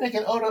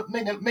 making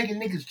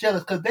niggas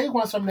jealous because they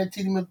want some of that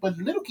titty milk, but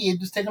the little kid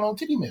just taking on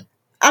titty milk.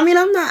 I mean,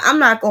 I'm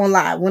not gonna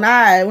lie. When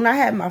I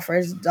had my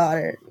first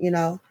daughter,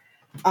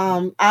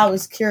 I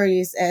was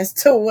curious as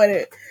to what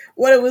it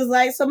was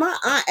like. So my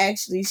aunt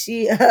actually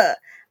she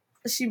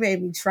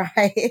made me try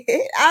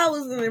it. I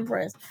wasn't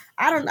impressed.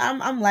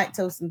 I'm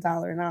lactose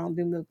intolerant. I don't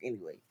do milk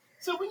anyway.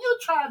 So when you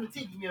try the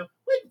tiki milk,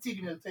 what did the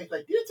tiki milk taste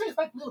like? Did it taste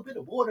like a little bit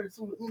of water? It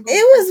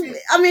was.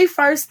 I mean,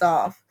 first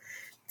off,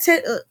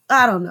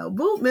 I don't know.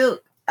 Boot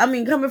milk. I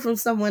mean, coming from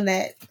someone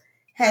that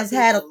has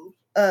had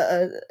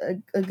a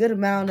good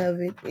amount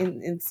of it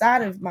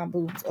inside of my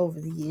boobs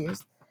over the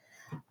years.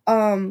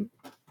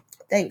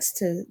 Thanks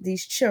to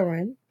these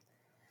children.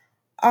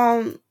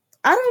 I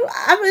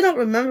really don't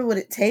remember what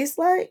it tastes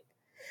like.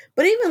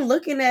 But even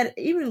looking at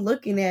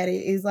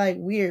it is like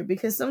weird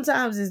because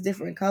sometimes it's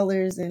different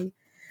colors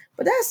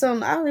but that's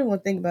something I don't even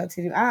want to think about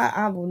titty.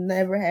 I will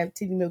never have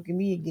titty milk in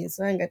me again,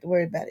 so I ain't got to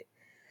worry about it.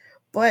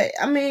 But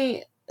I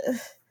mean,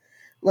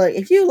 look,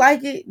 if you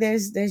like it,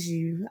 that's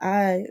you.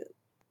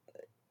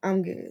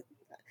 I'm good.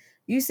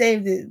 You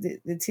save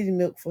the titty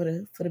milk for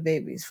the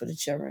babies, for the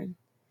children.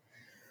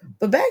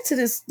 But back to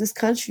this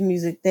country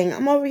music thing.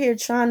 I'm over here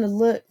trying to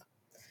look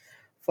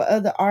for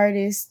other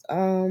artists.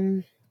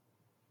 I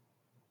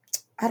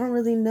don't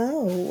really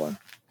know.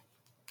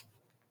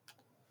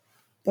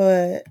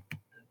 But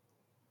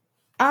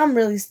I'm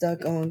really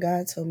stuck on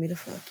God told me to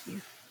fuck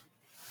you.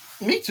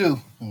 Me too.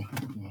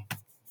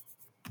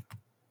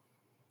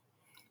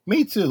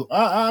 Me too.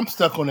 I'm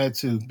stuck on that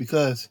too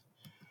because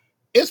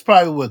it's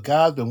probably what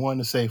God's been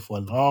wanting to say for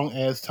a long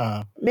ass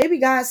time. Maybe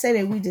God said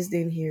it, we just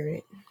didn't hear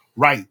it.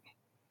 Right.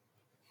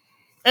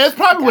 And it's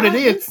probably what it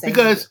is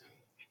because,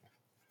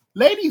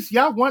 ladies,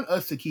 y'all want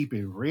us to keep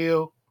it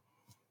real,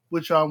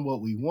 which on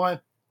what we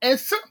want. And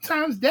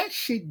sometimes that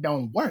shit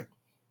don't work.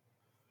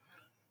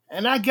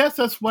 And I guess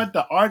that's what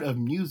the art of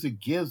music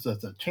gives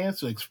us, a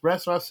chance to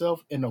express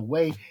ourselves in a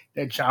way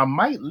that y'all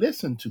might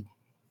listen to.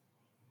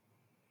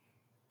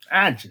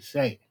 I just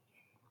say.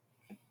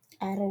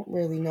 I don't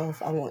really know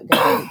if I want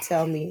God to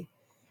tell me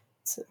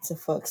to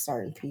fuck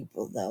certain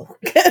people though.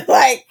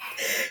 Like,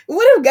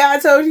 what if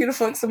God told you to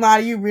fuck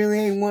somebody you really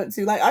ain't want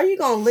to? Like, are you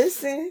gonna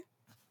listen?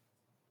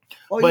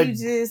 Or you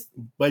just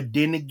But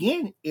then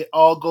again, it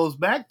all goes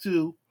back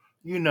to,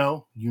 you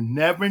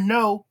never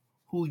know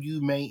who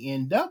you may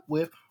end up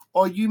with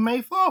or you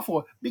may fall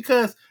for.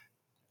 Because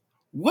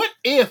what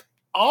if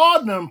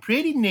all them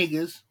pretty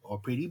niggas or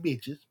pretty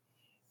bitches,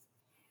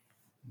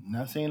 I'm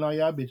not saying all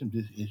y'all bitches,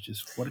 it's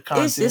just for the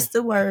content. It's just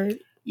a word.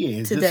 Yeah,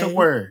 it's today. just a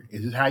word.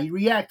 It's just how you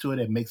react to it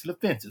that makes it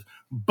offensive.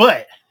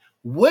 But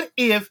what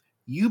if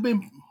you've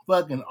been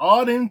fucking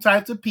all them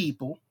types of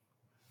people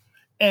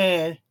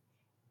and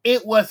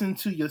it wasn't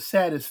to your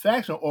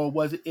satisfaction, or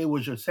it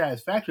was your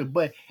satisfaction,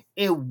 but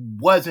it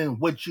wasn't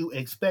what you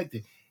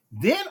expected.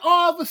 Then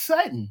all of a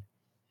sudden,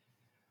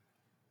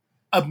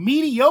 a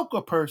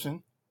mediocre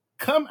person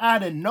come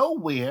out of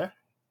nowhere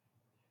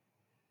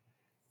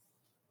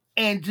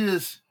and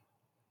just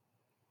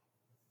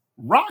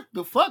rock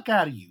the fuck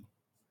out of you.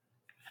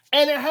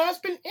 And there has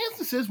been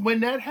instances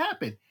when that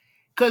happened.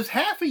 Because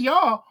half of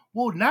y'all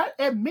will not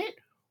admit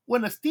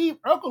when a Steve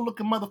Urkel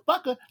looking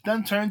motherfucker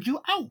done turned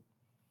you out.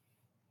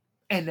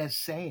 And that's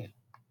sad.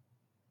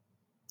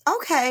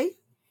 Okay.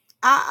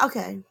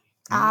 I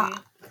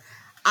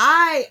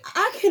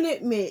can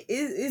admit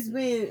it's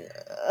been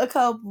a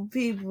couple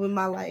people in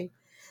my life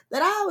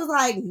that I was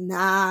like,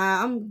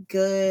 nah, I'm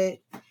good.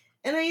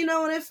 And then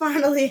when it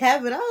finally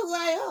happened, I was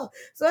like, oh,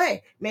 so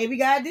hey, maybe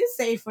God did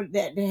say for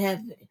that to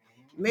happen.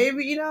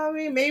 Maybe what I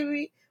mean.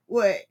 Maybe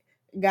what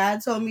God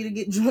told me to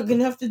get drunk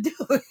enough to do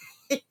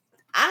it.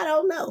 I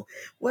don't know.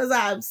 Was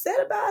I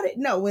upset about it?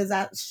 No. Was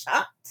I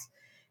shocked?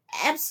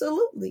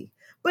 Absolutely.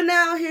 But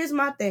now here's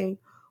my thing.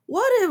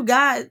 What if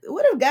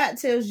God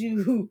tells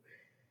you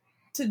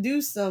to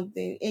do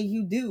something and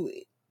you do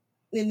it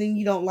and then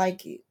you don't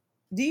like it?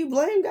 Do you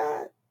blame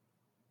God?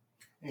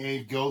 And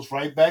it goes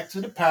right back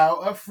to the power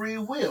of free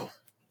will.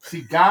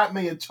 See, God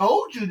may have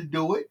told you to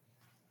do it,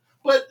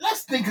 but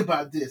let's think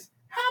about this.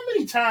 How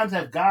many times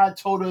have God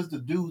told us to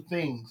do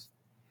things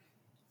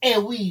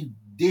and we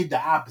did the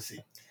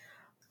opposite?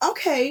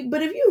 Okay,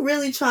 but if you're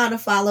really trying to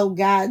follow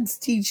God's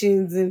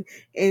teachings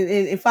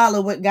and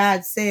follow what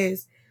God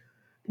says,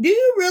 do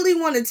you really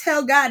want to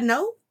tell God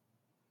no?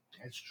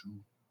 That's true.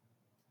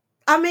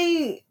 I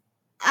mean,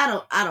 I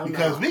don't know.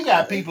 Because we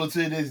got people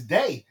to this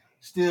day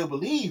still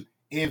believe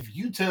if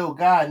you tell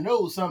God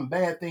no, some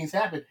bad things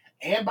happen.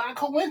 And by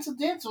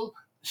coincidental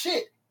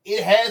shit,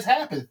 it has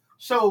happened.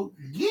 So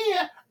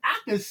yeah, I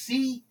can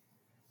see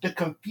the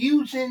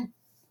confusion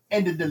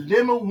and the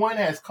dilemma one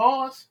has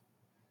caused.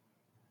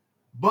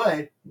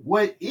 But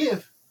what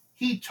if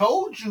he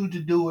told you to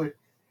do it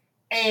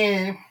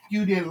and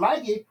you didn't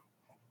like it?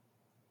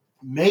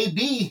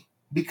 Maybe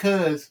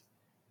because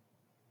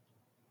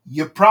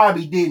you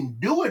probably didn't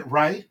do it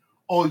right,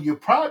 or you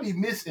probably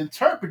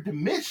misinterpreted the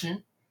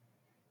mission,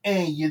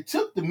 and you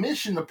took the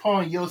mission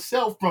upon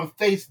yourself from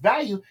face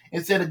value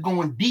instead of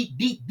going deep,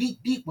 deep, deep,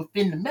 deep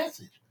within the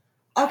message.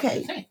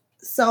 Okay,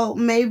 so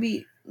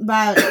maybe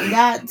by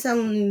God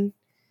telling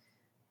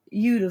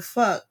you to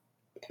fuck,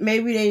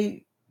 maybe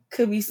they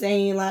could be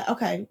saying like,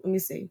 okay, let me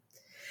see.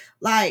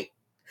 Like,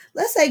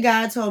 let's say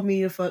God told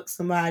me to fuck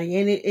somebody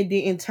and it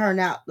didn't turn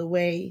out the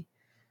way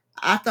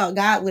I thought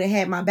God would have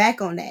had my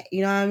back on that.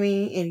 You know what I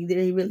mean? And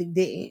he really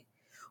didn't.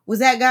 Was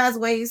that God's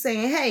way of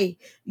saying, hey,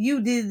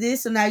 you did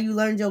this, so now you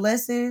learned your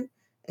lesson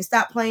and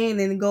stop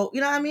playing and go,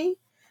 you know what I mean?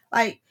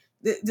 Like,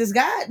 does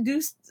God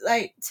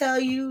tell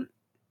you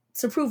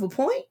to prove a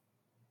point?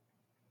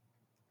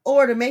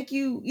 Or to make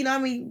you, you know what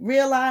I mean,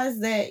 realize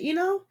that, like, you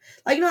know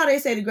how they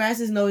say the grass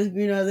isn't always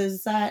greener on the other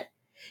side?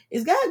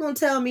 Is God gonna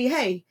tell me,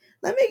 hey,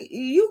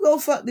 you go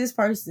fuck this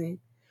person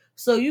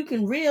so you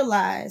can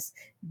realize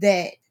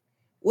that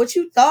what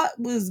you thought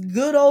was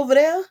good over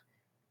there,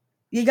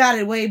 you got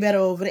it way better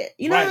over there.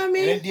 You know what I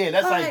mean? And then,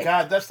 that's like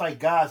God. That's like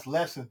God's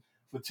lesson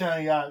for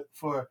telling y'all,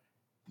 for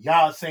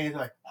y'all saying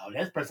like, "Oh,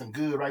 that person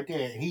good right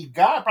there." And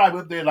God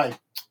probably up there like,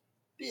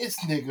 this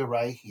nigga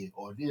right here,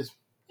 or this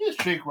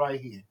trick right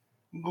here,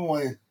 I'm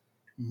going to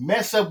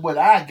mess up what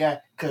I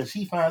got because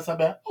he finds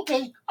something out.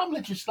 Okay, I'm gonna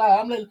let you slide.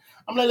 I'm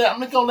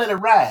gonna let it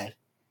ride.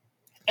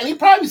 And he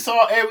probably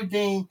saw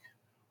everything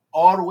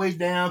all the way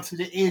down to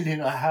the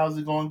ending of how's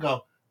it gonna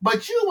go.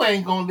 But you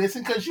ain't gonna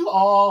listen because you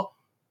all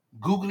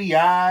googly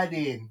eyed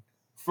and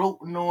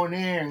floating on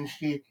air and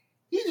shit.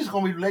 He's just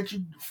gonna let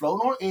you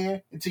float on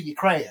air until you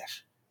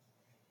crash.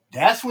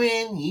 That's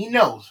when he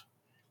knows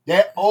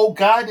that oh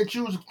God that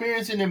you was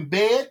experiencing in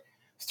bed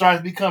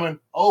starts becoming,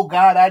 oh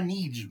God, I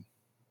need you.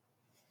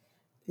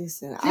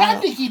 Listen, See, I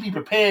think he be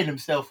preparing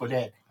himself for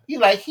that.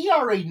 He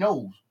already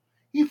knows.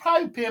 He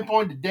probably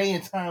pinpointed the day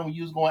and time when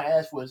you was going to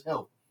ask for his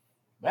help.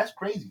 That's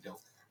crazy though.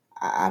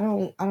 I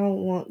don't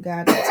want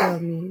God to tell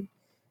me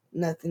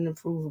nothing to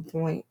prove a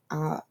point.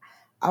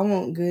 I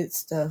want good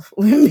stuff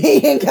with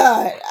me and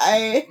God.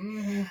 I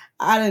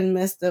done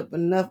messed up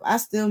enough. I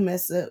still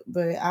mess up,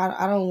 but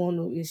I don't want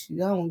no issues.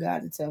 I don't want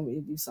God to tell me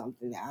to do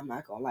something that I'm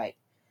not gonna like.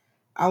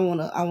 I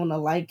wanna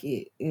like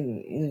it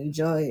and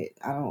enjoy it.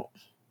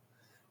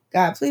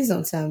 God, please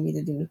don't tell me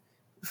to do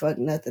fuck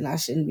nothing I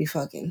shouldn't be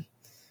fucking,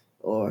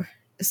 or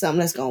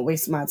something that's gonna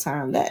waste my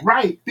time. That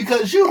right,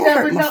 because you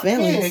never hurt my know.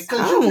 feelings.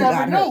 Because you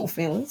never know.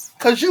 Feelings.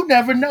 Because you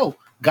never know.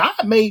 God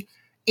may,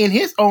 in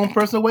His own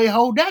personal way,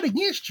 hold that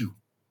against you.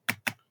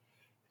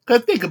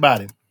 Because think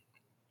about it.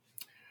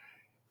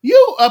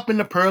 You up in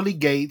the pearly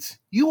gates.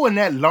 You in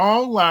that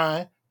long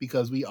line,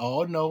 because we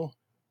all know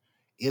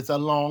it's a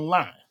long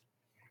line.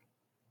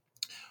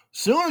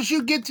 Soon as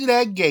you get to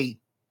that gate,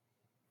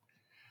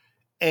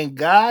 and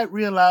God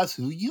realizes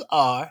who you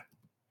are,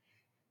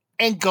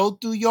 and go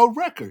through your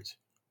records.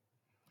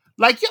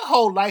 Like your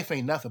whole life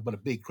ain't nothing but a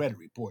big credit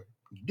report.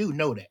 You do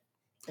know that.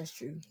 That's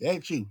true.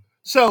 That's you.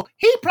 So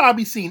he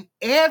probably seen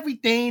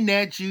everything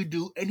that you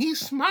do, and he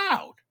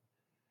smiled.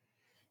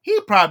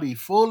 He probably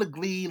full of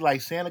glee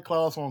like Santa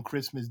Claus on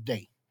Christmas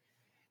Day.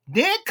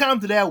 Then come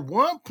to that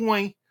one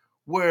point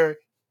where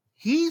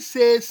he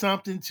said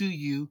something to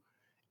you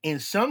in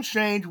some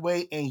strange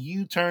way and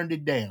you turned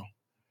it down.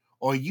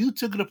 Or you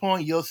took it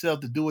upon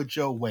yourself to do it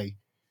your way.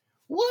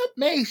 What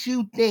makes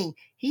you think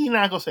he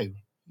not gonna say,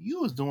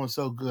 you was doing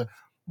so good?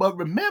 But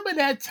remember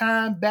that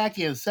time back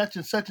in such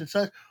and such and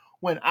such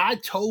when I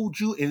told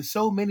you in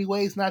so many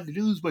ways not to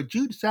do this, but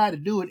you decided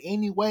to do it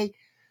anyway,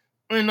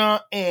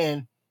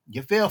 and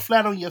you fell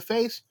flat on your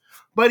face.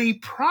 But he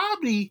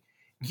probably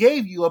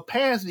gave you a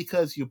pass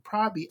because you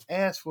probably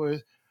asked for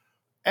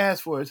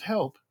his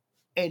help,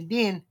 and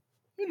then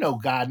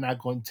God not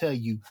going to tell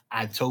you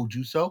I told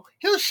you so.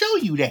 He'll show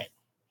you that.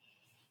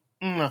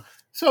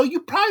 So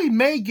you probably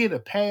may get a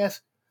pass,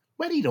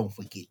 but he don't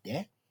forget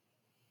that.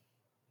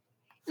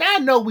 Now I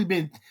know we've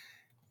been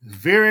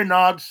veering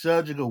off the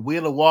subject of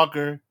Wheeler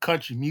Walker,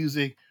 country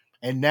music,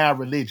 and now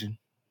religion.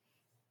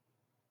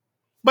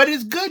 But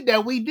it's good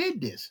that we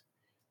did this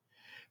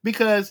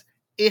because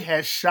it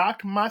has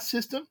shocked my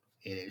system.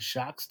 It has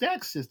shocked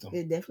STAXX system.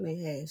 It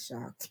definitely has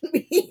shocked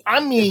me.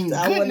 I mean,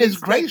 goodness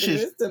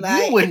gracious,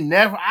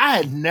 I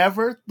had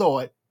never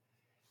thought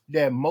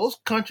that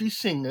most country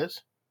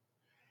singers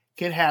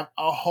can have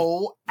a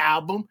whole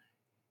album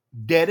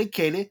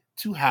dedicated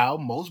to how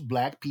most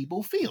black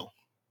people feel.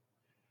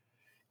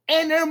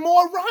 And they're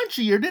more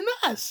raunchier than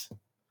us.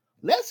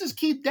 Let's just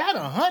keep that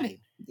 100.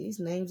 These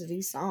names of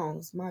these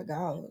songs, my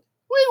God.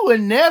 We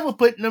would never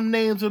put them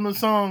names on the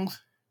songs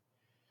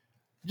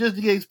just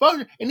to get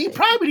exposure. And he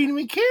probably didn't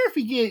even care if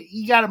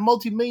he got a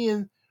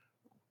multi-million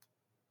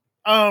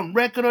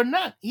record or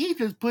not. He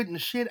just putting the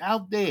shit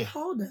out there.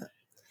 Hold up.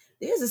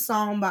 There's a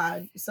song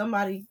by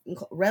somebody,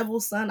 Rebel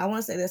Son. I want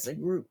to say that's a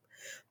group.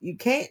 You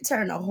can't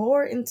turn a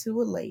whore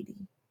into a lady.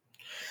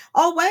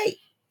 Oh, wait.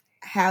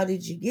 How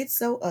did you get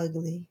so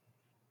ugly?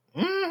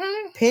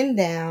 Pinned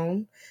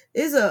down.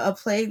 There's a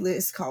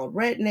playlist called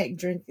Redneck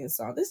Drinking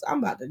Song. I'm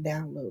about to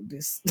download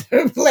this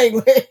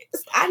playlist.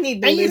 I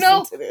need to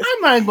listen to this.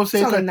 I'm not even gonna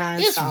say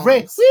it's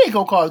red. We ain't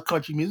gonna call it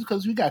country music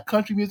because we got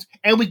country music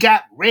and we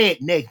got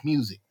redneck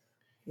music.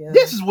 Yeah.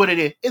 This is what it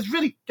is. It's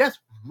really that's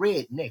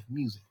redneck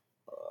music.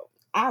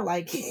 I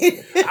like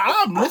it.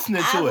 I'm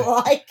listening to it.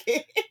 I like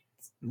it.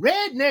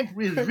 Redneck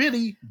is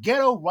really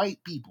ghetto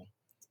white people.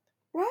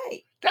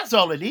 Right. That's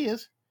all it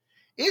is.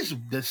 It's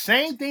the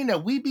same thing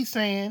that we be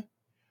saying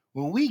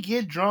when we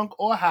get drunk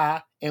or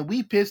high and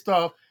we pissed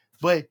off,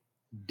 but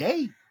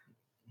they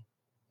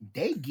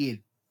get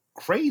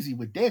crazy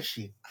with that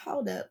shit.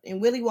 Hold up.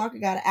 And Willie Walker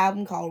got an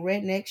album called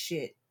Redneck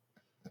Shit.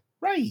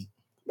 Right.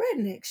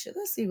 Redneck Shit.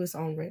 Let's see what's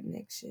on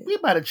Redneck Shit. We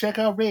about to check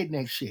out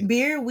Redneck Shit.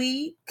 Beer,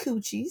 Weed,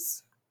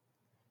 Coochies.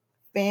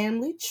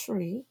 Family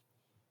Tree.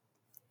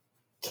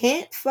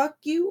 Can't Fuck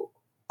You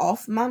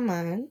Off My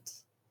Mind.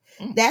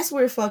 That's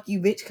where Fuck You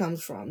Bitch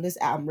comes from. This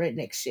album,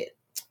 Redneck Shit.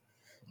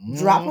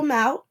 Drop 'em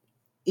Out.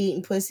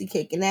 Eating Pussy,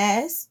 Kicking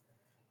Ass.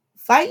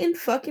 Fighting,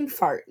 Fucking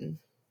Farting.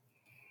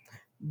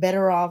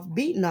 Better Off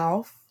Beating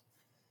Off.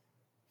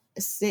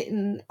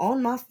 Sitting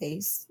on My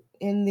Face.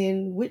 And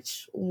then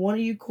Which One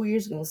of You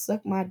Queers Gonna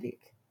Suck My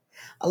Dick?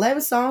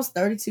 11 songs,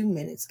 32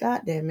 minutes.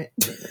 God damn it.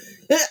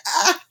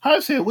 How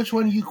you say it? Which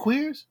one of you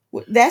queers?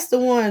 That's the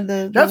one.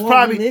 That's one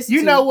probably,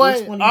 you know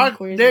what?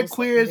 Their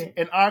queers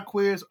and our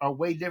queers are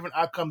way different.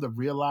 I come to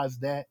realize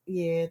that.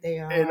 Yeah, they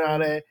are. And all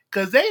that.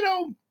 Because they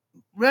don't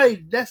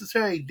really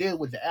necessarily deal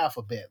with the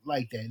alphabet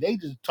like that. They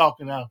just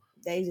talking out.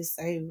 They just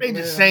saying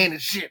the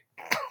shit.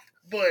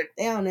 But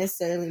they don't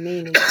necessarily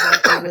mean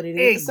exactly what it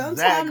is. Exactly.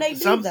 Sometimes they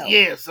do, though.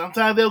 Yeah,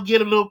 sometimes they'll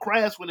get a little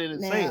crass with it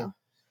and say it.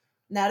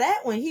 Now that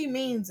one, he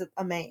means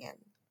a man.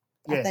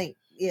 Yeah. I think.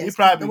 Yes. He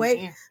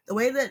probably, the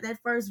way that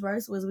first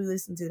verse was we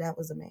listened to, that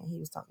was a man. He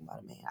was talking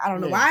about a man. I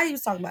don't know why he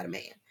was talking about a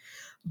man.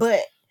 But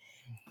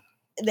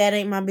that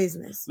ain't my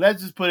business.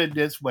 Let's just put it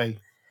this way.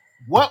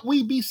 What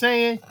we be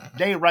saying,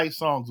 they write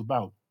songs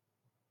about.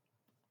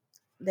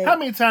 How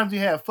many times you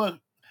have fuck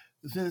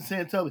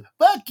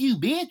you,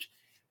 bitch?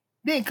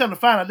 Then come to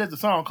find out there's a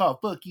song called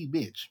Fuck You,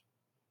 Bitch.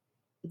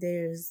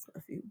 There's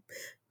a few.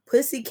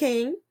 Pussy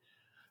King.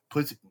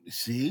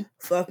 See?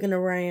 Fucking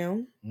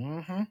Around.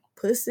 Mm-hmm.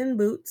 Puss in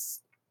Boots.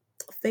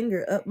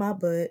 Finger Up My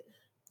Butt.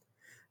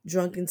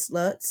 Drunken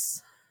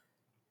Sluts.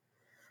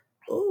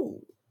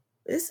 Ooh.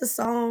 It's a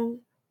song.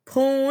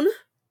 Poon.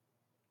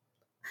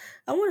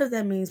 I wonder if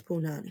that means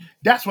Punani.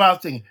 That's what I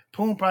was thinking.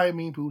 Poon probably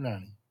mean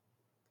Punani.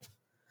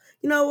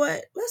 You know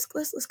what? Let's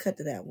cut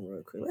to that one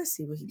real quick. Let's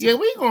see what he. Yeah,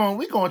 we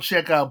gonna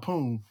check out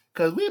Poon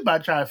because we about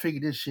to try to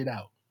figure this shit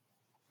out.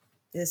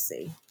 Let's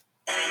see.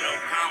 No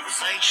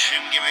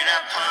conversation, give me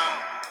that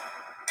pound.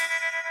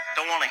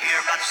 Don't want to hear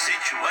about the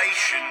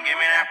situation, give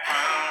me that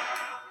pound.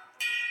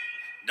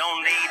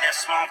 Don't need that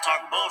small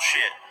talk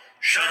bullshit.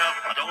 Shut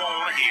up, I don't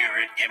want to hear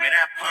it. Give me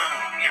that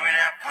pound, give me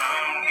that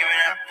pound, give me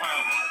that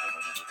pound.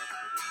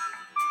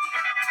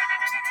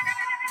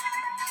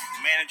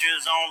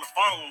 Manager's on the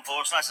phone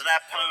for a slice of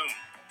that pound.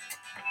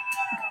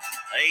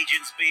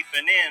 Agent's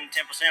beeping in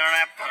 10% on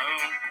that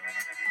pound.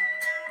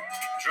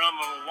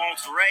 Drummer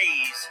wants a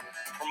raise,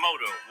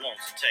 promoter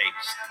wants a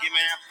taste. Give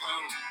me that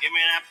pound, give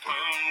me that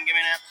pound, give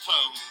me that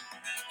pound.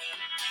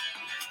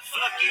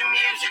 Fuck you,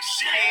 Music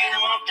City,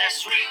 I want that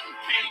sweet and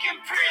pink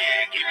and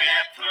pretty. Give me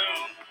that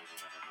pound.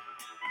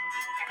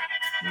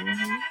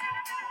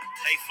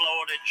 Hey,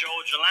 Florida,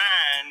 Georgia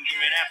line, give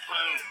me that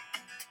pound.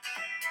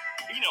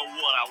 You know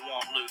what I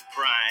want, Luke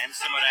Bryan,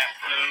 some of that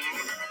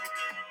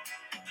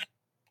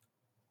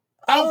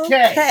pound.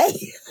 Okay.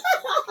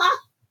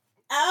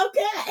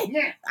 Okay.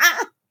 Now,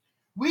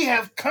 we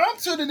have come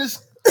to the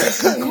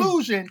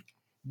conclusion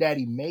that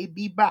he may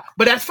be bi,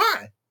 but that's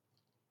fine.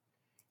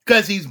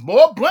 Because he's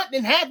more blunt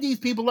than half these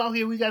people out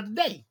here we got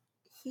today.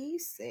 He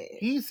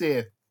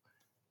said,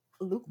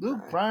 Luke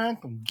Bryan,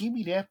 come give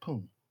me that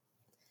poon.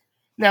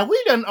 Now, we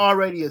done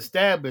already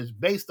established,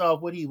 based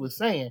off what he was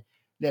saying,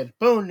 that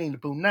poon ain't the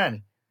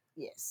Punani.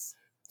 Yes.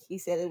 He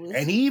said it was.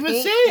 And he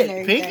even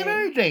said pink and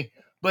everything.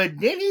 But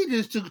then he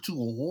just took it to a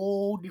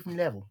whole different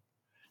level.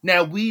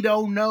 Now, we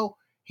don't know.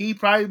 He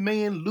probably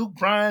mean Luke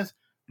Bryan's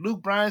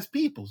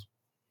peoples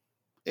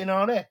and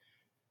all that.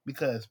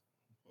 Because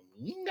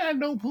he ain't got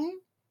no poon.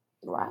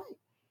 Right.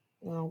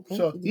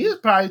 So he's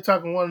probably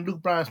talking one of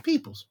Luke Bryan's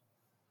peoples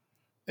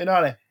and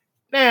all that.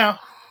 Now,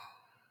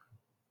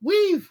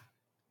 we've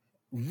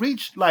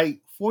reached like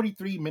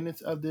 43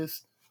 minutes of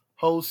this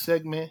whole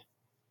segment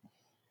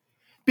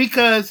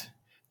because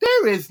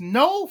there is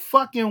no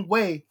fucking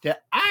way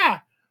that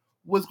I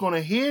was going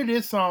to hear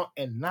this song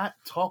and not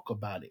talk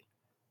about it.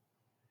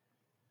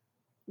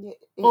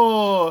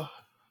 Or,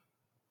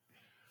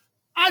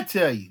 I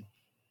tell you,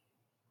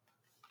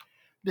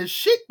 the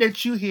shit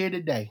that you hear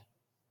today,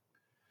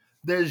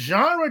 the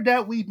genre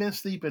that we've been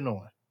sleeping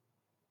on,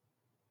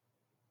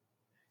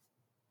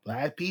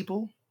 black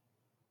people,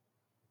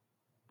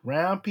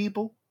 brown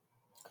people,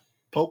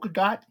 polka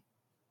dot,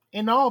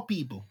 and all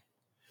people.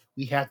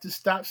 We have to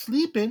stop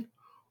sleeping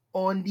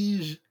on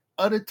these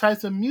other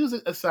types of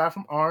music aside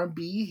from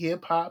R&B,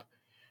 hip hop,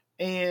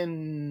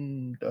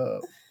 and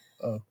all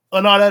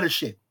that other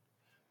shit.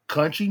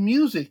 Country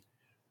music,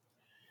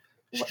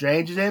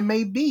 strange as it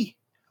may be,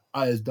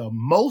 is the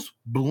most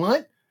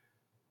blunt,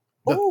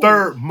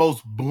 third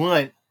most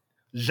blunt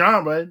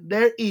genre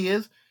there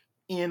is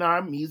in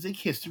our music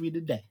history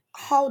today.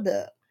 Hold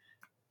up.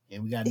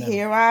 And we got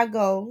here I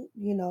go.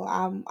 You know,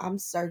 I'm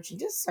searching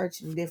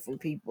different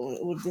people.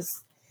 We're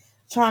just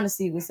trying to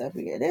see what's up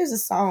here. There's a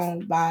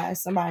song by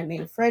somebody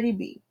named Freddie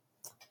B.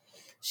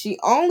 She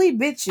only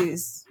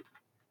bitches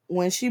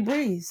when she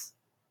breathes.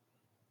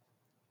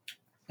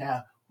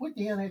 Now, what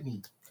the hell that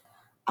mean?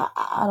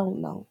 I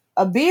don't know.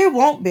 A beer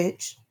won't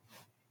bitch.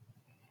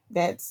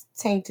 That's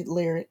tainted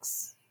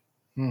lyrics.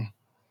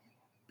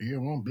 Beer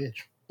won't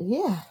bitch.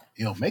 Yeah.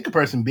 It'll make a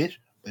person bitch,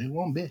 but it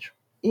won't bitch.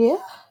 Yeah.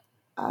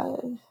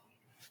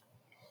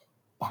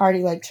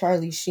 Party like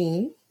Charlie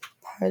Sheen.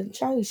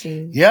 Charlie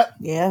Sheen. Yep.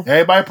 Yeah.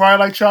 Everybody party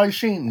like Charlie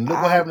Sheen.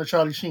 Look what happened to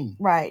Charlie Sheen.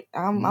 Right.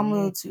 I'm a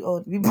little too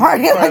old to be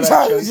partying like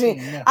Charlie Sheen.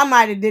 Yeah. I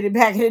might have did it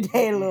back in the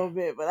day a little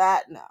bit, but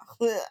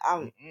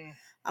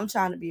I'm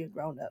trying to be a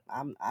grown up.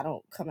 I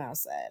don't come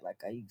outside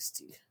like I used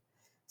to.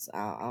 So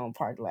I don't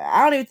party like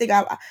I don't even think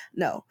I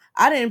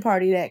didn't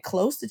party that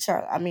close to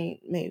Charlie. I mean,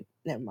 maybe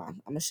never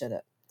mind. I'm gonna shut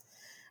up.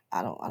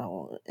 I don't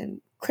want to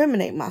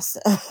incriminate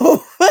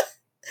myself.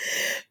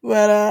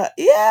 But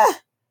yeah,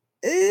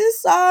 these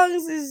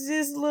songs is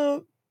just a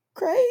little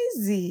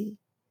crazy.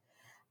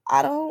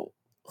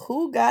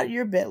 Who got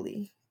your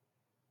belly?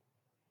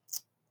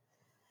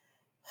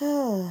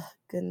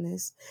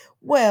 Goodness.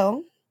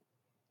 Well,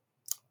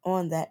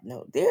 on that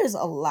note, there's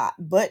a lot.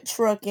 Butt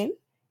trucking,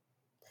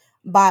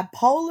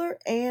 bipolar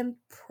and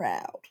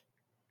proud.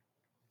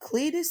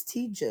 Cletus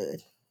T.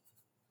 Judd.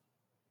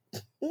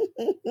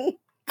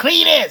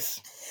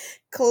 Cletus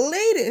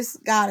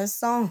got a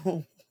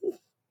song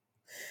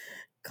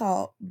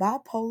called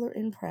Bipolar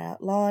and Proud.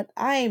 Lord,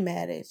 I ain't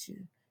mad at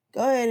you.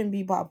 Go ahead and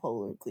be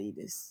bipolar,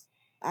 Cletus.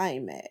 I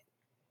ain't mad.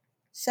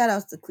 Shout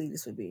outs to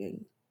Cletus for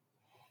being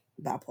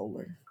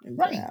bipolar and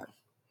proud.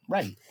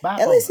 Right. Bipolar.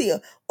 At least he,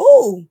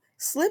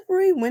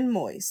 slippery when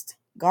moist.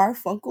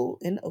 Garfunkel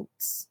and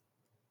Oates.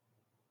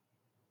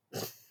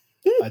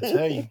 I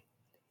tell you.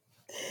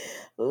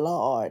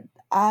 Lord,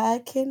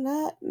 I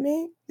cannot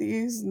make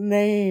these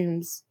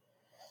names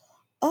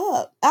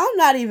up. I'm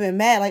not even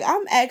mad. Like,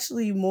 I'm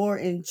actually more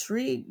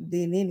intrigued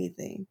than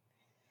anything.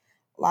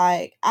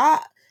 Like,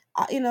 I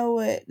you know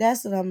what?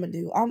 That's what I'm gonna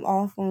do. I'm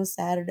off on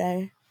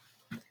Saturday.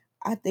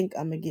 I think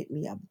I'm gonna get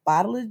me a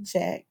bottle of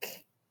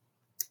Jack,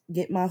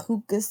 get my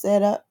hookah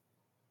set up,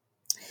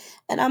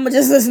 and I'm gonna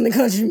just listen to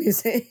country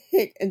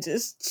music and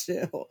just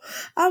chill.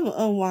 I'm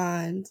gonna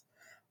unwind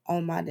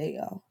on my day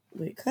off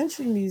with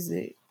country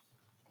music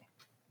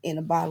and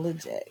a bottle of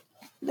Jack.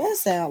 That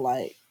sounds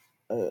like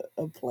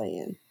a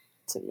plan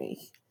to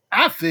me.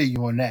 I feel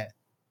you on that.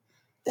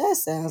 That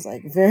sounds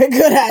like a very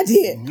good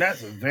idea.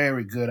 That's a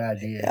very good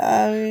idea.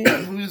 I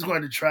mean, we're just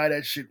going to try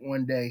that shit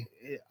one day.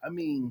 I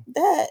mean,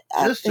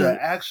 I'm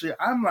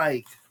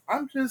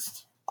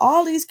just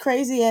all these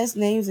crazy ass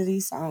names of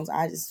these songs.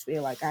 I just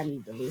feel like I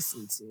need to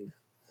listen to,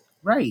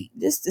 right,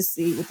 just to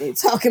see what they're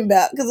talking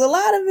about, because a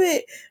lot of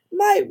it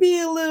might be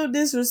a little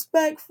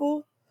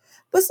disrespectful,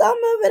 but some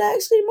of it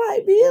actually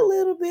might be a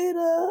little bit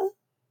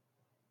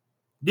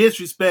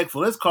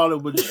disrespectful. Let's call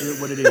it what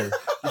it is.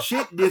 The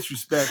shit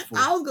disrespectful.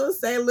 I was gonna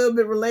say a little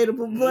bit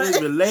relatable, but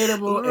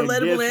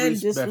relatable and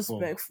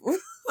disrespectful.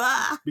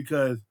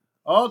 Because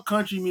all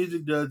country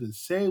music does is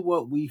say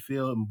what we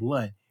feel and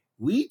blunt.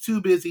 We too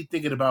busy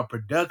thinking about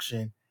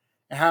production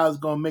and how it's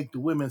gonna make the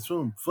women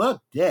swim.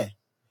 Fuck that.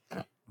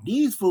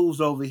 These fools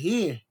over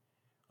here,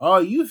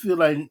 all you feel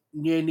like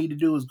you need to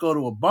do is go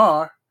to a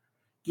bar,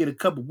 get a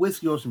cup of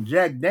whiskey or some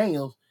Jack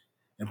Daniels,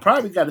 and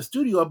probably got a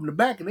studio up in the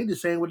back, and they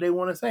just saying what they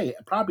want to say.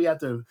 Probably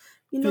after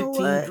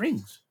 15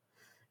 drinks.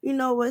 You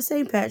know what?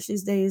 St.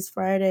 Patrick's Day is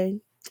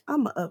Friday.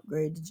 I'm gonna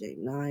upgrade to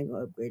Jameson. No, I ain't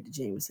gonna upgrade to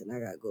Jameson. I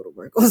gotta go to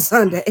work on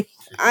Sunday.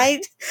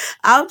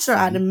 I'll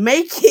try to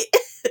make it.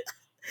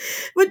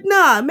 But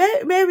nah,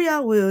 maybe I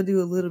will do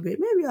a little bit.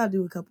 Maybe I'll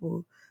do a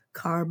couple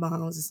car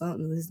bombs or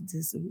something. Listen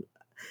to some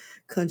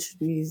country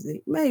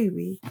music.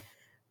 Maybe.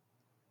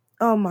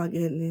 Oh my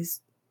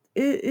goodness.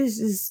 It's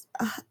just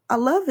I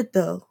love it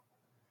though.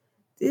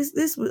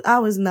 I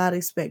was not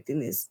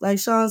expecting this. Like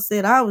Sean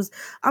said,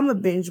 I'm a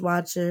binge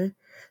watcher.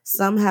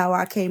 Somehow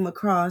I came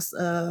across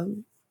the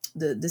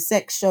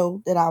STAXX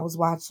show that I was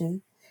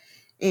watching,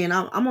 and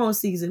I'm on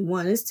season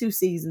 1. It's 2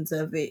 seasons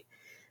of it.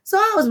 So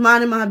I was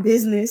minding my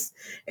business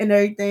and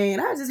everything,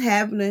 and I just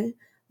happened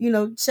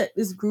to, check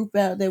this group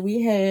out that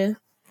we had.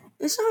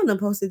 And Sean done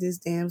posted this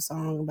damn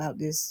song about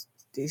this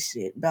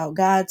shit, about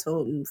God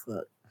told him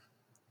fuck.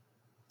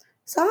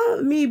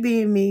 So me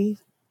being me,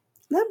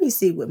 let me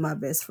see what my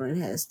best friend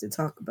has to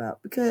talk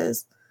about,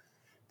 because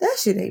that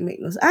shit ain't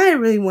make no sense. I didn't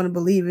really want to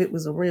believe it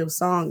was a real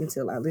song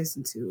until I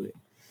listened to it.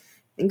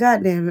 And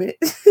goddamn it,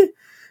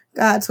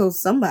 God told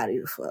somebody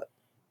to fuck.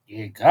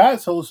 Yeah, God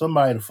told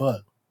somebody to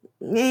fuck.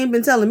 He ain't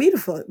been telling me to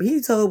fuck, but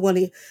he told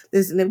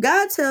listen, if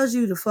God tells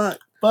you to fuck.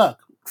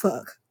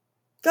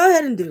 Go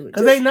ahead and do it.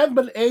 Because ain't nothing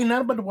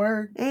but the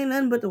word. Ain't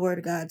nothing but the word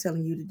of God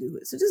telling you to do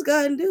it. So just go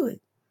ahead and do it.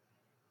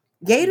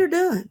 Gator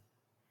done.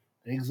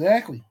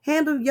 Exactly.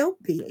 Handle your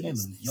business.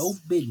 Handle your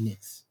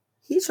business.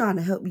 He's trying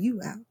to help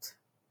you out.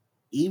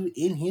 Even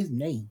in his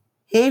name.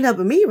 He ain't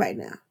helping me right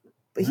now,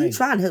 but he's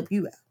trying to help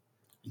you out.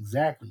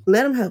 Exactly.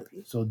 Let him help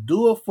you. So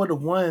do it for the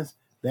ones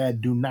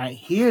that do not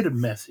hear the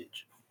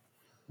message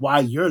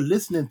while you're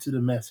listening to the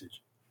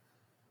message.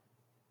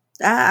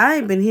 I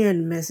ain't been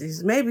hearing the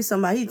message. Maybe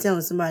he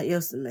telling somebody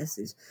else the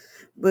message.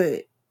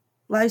 But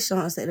like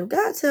Sean said, if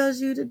God tells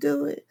you to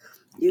do it,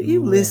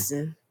 you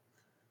listen.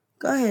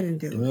 Go ahead and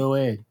do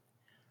it.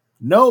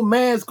 No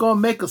man's gonna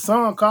make a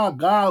song called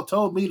 "God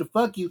Told Me to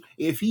Fuck You"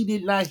 if he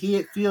did not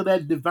feel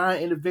that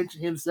divine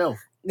intervention himself.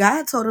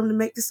 God told him to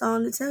make the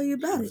song to tell you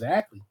about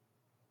Exactly.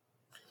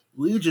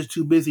 We're just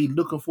too busy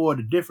looking for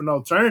the different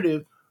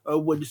alternative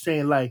of what you're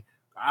saying. Like,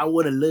 I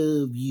want to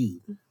love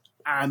you.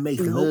 I make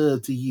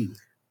love to you.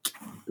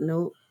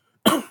 Nope.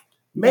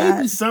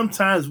 Maybe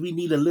sometimes we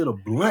need a little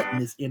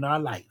bluntness in our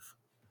life.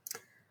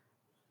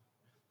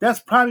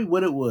 That's probably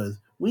what it was.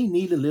 We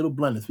need a little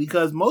bluntness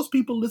because most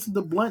people listen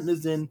to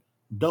bluntness and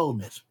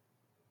dullness.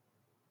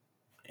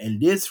 And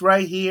this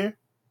right here,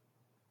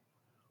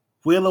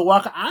 Wheeler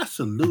Walker, I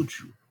salute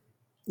you.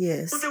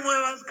 Yes.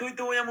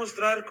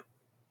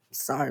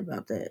 Sorry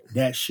about that.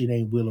 That shit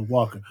ain't Wheeler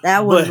Walker.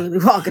 That wasn't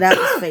Wheeler Walker. That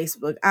was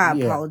Facebook. I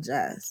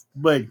apologize.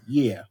 But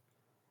yeah,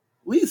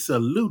 we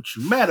salute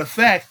you. Matter of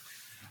fact,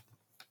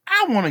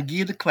 I want to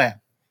give the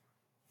clap.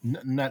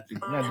 Not the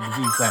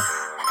V clap.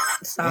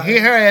 Sorry.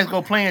 Hear her ass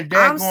go playing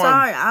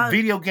daggone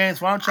video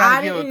games while I'm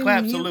trying to give a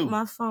clap salute.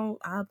 My phone.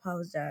 I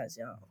apologize,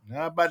 y'all.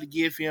 I'm about to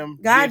give him.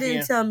 God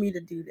didn't tell me to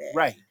do that.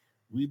 Right.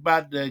 We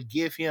about to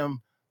give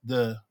him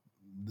the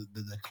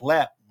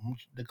clap.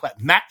 The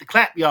clap. Not the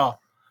clap, y'all.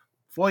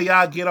 Before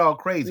y'all get all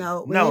crazy.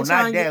 No, not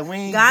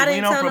that. God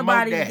ain't tell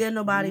nobody to give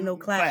nobody no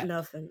clap,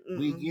 nothing.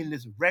 We getting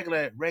this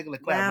regular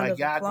clap. Round like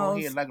y'all go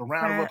ahead like a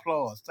round of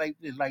applause. Type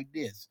this like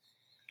this.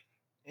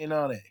 And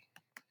all that.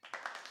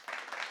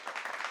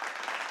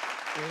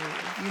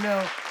 You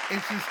know,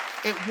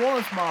 it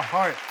warms my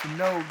heart to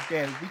know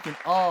that we can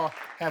all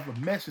have a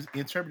message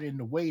interpreted in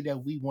the way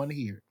that we want to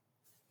hear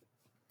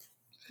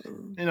it.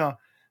 You know,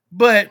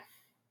 but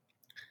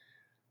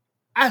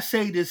I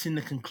say this in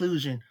the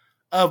conclusion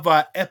of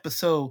our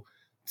episode,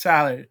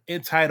 Tyler,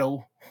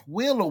 entitled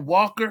Wheeler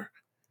Walker,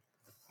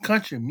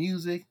 Country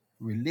Music,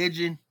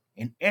 Religion,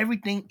 and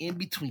Everything in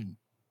Between.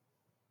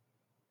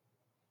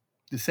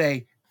 To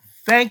say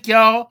thank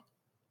y'all.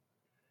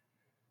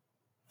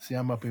 See,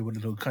 I'm up here with a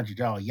little country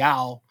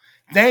y'all.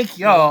 Thank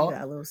y'all.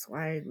 Got a little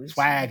swag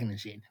and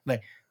shit.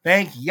 Like,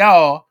 thank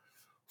y'all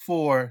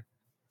for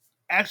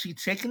actually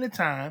taking the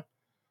time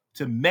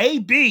to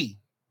maybe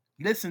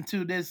listen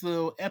to this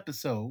little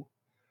episode.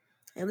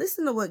 And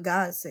listen to what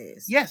God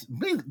says. Yes,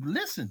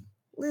 listen.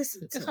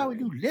 Listen. That's how we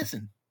do.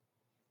 Listen.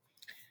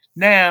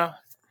 Now,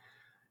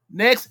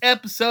 next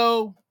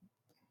episode,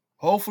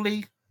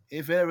 hopefully,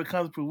 if it ever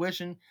comes to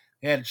fruition,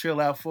 we had to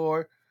chill out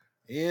for,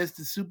 is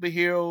the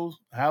superheroes,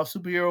 how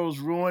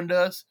superheroes ruined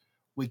us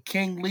with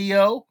King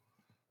Leo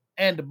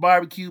and the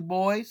Barbecue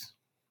Boys.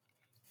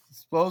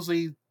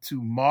 Supposedly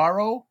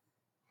tomorrow.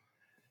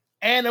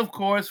 And of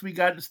course, we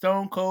got the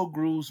Stone Cold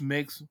Grooves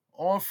mix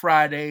on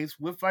Fridays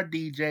with our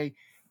DJ,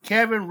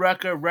 Kevin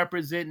Rucker,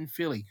 representing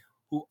Philly,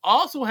 who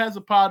also has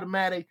a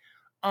Podomatic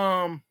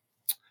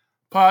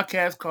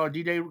podcast called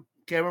DJ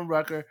Kevin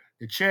Rucker,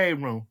 The Cherry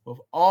Room, with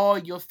all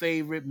your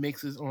favorite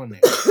mixes on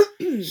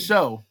there.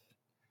 So,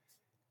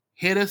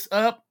 hit us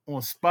up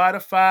on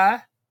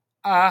Spotify,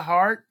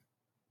 iHeart.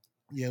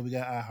 Yeah, we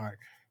got iHeart.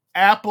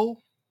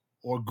 Apple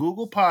or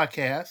Google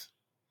Podcasts.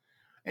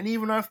 And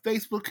even our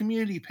Facebook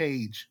community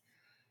page,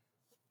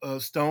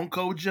 Stone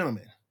Cold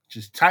Gentleman.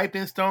 Just type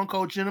in Stone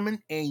Cold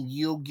Gentleman and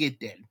you'll get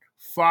that.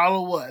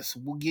 Follow us.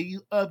 We'll give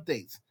you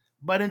updates.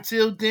 But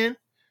until then,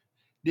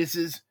 this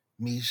is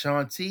me,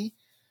 Sean T,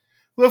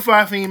 with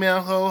our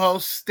female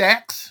co-host,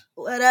 STAXX.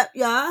 What up,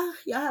 y'all?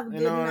 Y'all have a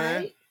good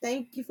night.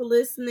 Thank you for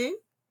listening.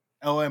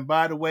 Oh, and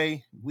by the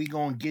way, we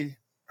going to get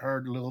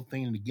her little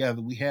thing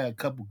together. We had a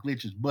couple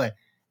glitches, but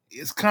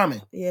it's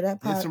coming. Yeah, that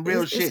part. It's some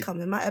real shit. It's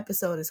coming. My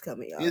episode is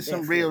coming, y'all. It's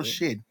some real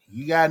shit.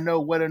 You got to know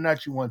whether or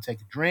not you want to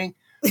take a drink,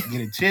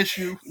 get a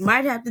tissue. You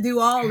might have to do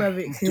all of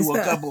it.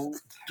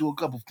 do a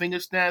couple finger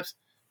snaps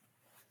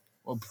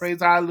or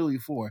praise hallelujah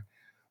for it.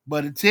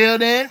 But until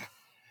then,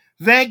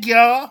 thank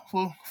y'all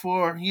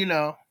for you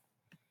know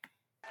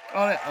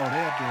all that. Oh, they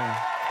have the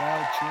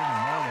crowd cheering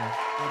and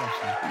all that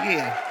shit.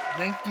 Yeah,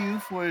 thank you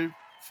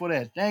for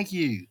that. Thank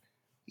you.